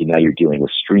involvement. Like, now you're dealing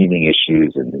with streaming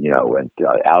issues and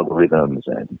algorithms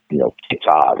and,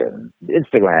 TikTok and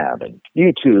Instagram and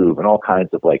YouTube and all kinds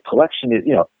of like collection.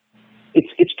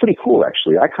 It's pretty cool,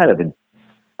 actually. I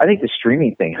think the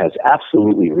streaming thing has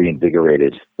absolutely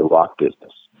reinvigorated the rock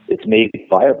business. It's made it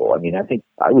viable. I mean, I think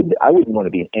I wouldn't want to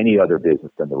be in any other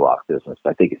business than the rock business.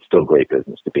 I think it's still great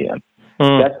business to be in.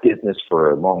 That's business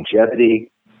for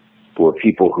longevity, for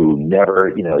people who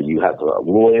never, you have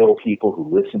loyal people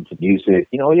who listen to music.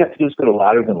 All you have to do is go to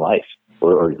Louder Than Life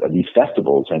or these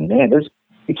festivals. And man,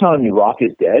 you're telling me rock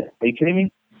is dead? Are you kidding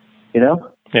me? Yeah.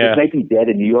 It might be dead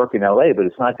in New York and LA, but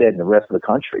it's not dead in the rest of the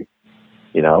country.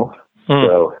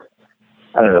 So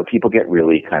I don't know. People get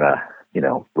really kind of,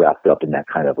 wrapped up in that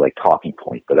kind of like talking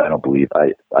point, but I don't believe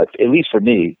at least for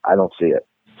me, I don't see it.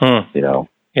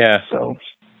 Yeah. So,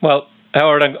 well,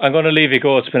 Howard, I'm going to leave you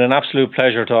go. It's been an absolute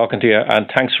pleasure talking to you,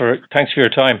 and thanks for your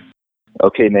time.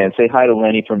 Okay, man. Say hi to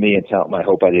Lenny for me and tell him I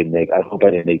hope I didn't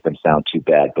make them sound too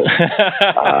bad, but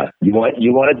you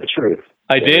wanted the truth.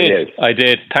 I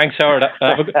did. Thanks, Howard.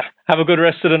 Have a good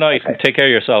rest of the night. Okay. Take care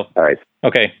of yourself. All right.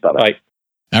 Okay. Bye-bye. Bye.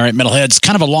 All right, Metalheads,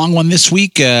 kind of a long one this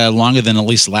week, longer than at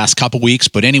least the last couple weeks.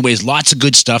 But anyways, lots of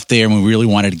good stuff there, and we really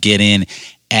wanted to get in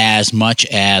as much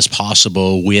as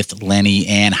possible with Lenny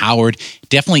and Howard.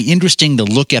 Definitely interesting to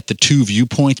look at the two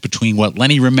viewpoints between what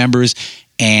Lenny remembers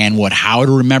and what Howard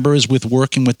remembers with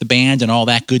working with the band and all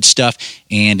that good stuff.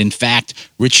 And in fact,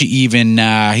 Richie even,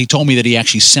 he told me that he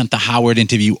actually sent the Howard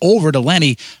interview over to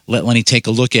Lenny, let Lenny take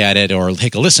a look at it, or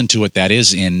take a listen to it, that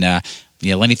is, and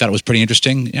Lenny thought it was pretty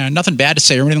interesting. Nothing bad to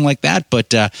say or anything like that,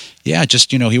 but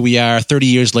just, here we are 30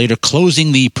 years later,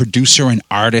 closing the producer and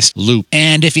artist loop.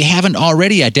 And if you haven't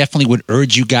already, I definitely would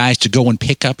urge you guys to go and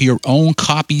pick up your own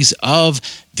copies of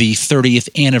the 30th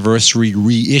anniversary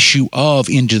reissue of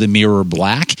Into the Mirror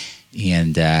Black.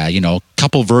 And, a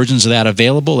couple versions of that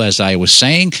available, as I was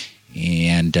saying.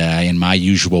 And in my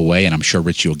usual way, and I'm sure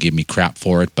Richie will give me crap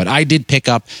for it, but I did pick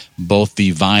up both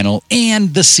the vinyl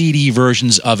and the CD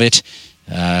versions of it.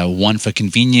 One for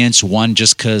convenience, one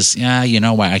just because,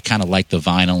 I kind of like the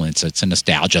vinyl. It's a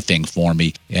nostalgia thing for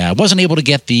me. I wasn't able to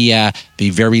get the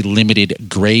very limited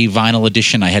gray vinyl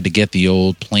edition. I had to get the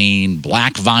old plain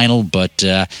black vinyl, but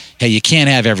hey, you can't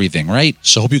have everything, right?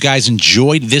 So hope you guys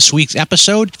enjoyed this week's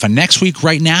episode. For next week,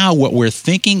 right now, what we're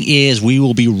thinking is we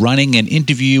will be running an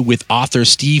interview with author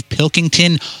Steve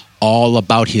Pilkington all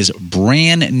about his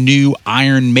brand new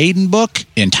Iron Maiden book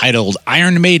entitled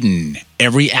Iron Maiden,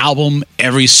 Every Album,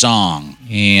 Every Song.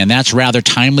 And that's rather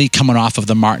timely, coming off of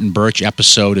the Martin Birch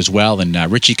episode as well. And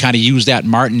Richie kind of used that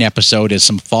Martin episode as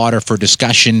some fodder for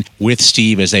discussion with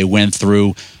Steve as they went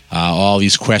through all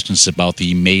these questions about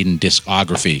the Maiden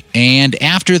discography. And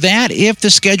after that, if the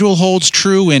schedule holds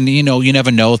true, and you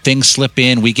never know, things slip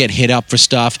in, we get hit up for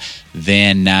stuff,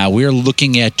 then we're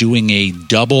looking at doing a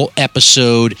double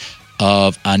episode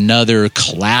of another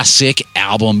classic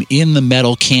album in the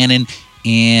metal canon,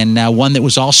 and one that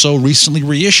was also recently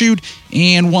reissued,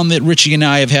 and one that Richie and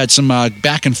I have had some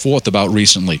back and forth about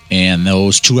recently. And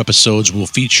those two episodes will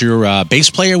feature a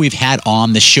bass player we've had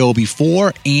on the show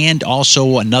before, and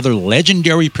also another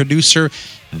legendary producer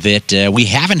that we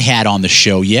haven't had on the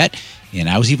show yet. And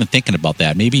I was even thinking about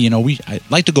that. Maybe, I'd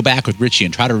like to go back with Richie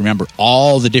and try to remember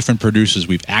all the different producers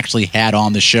we've actually had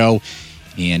on the show.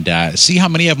 and see how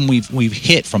many of them we've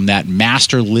hit from that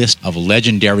master list of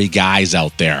legendary guys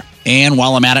out there. And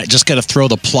while I'm at it, just got to throw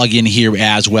the plug in here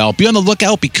as well. Be on the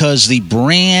lookout because the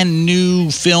brand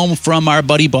new film from our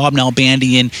buddy Bob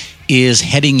Nalbandian is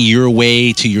heading your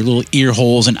way to your little ear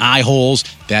holes and eye holes.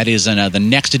 That is the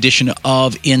next edition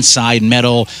of Inside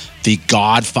Metal, the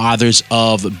Godfathers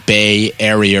of Bay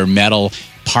Area Metal,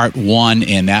 Part 1,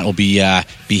 and that will be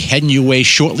heading your way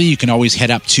shortly. You can always head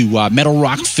up to Metal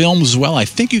Rock Films as well. I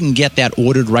think you can get that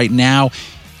ordered right now.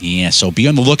 Yeah, so be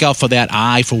on the lookout for that.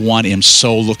 I, for one, am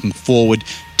so looking forward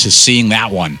to seeing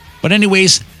that one. But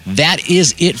anyways, that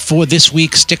is it for this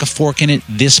week. Stick a fork in it.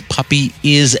 This puppy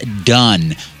is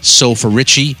done. So for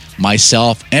Richie,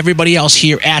 myself, everybody else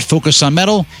here at Focus on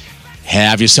Metal,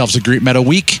 have yourselves a great metal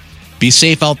week. Be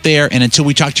safe out there, and until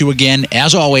we talk to you again,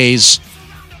 as always,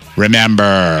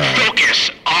 remember,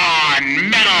 focus on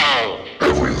metal.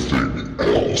 Everything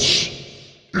else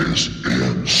is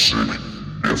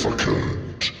insignificant.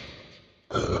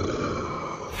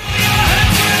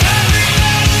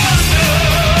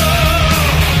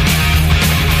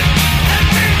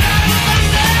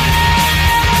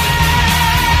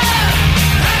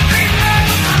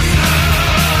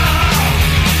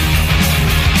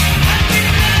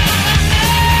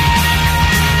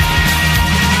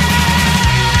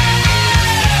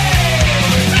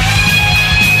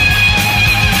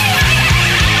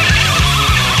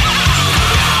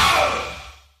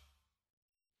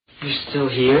 You're still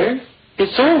here?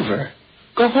 It's over.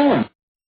 Go home.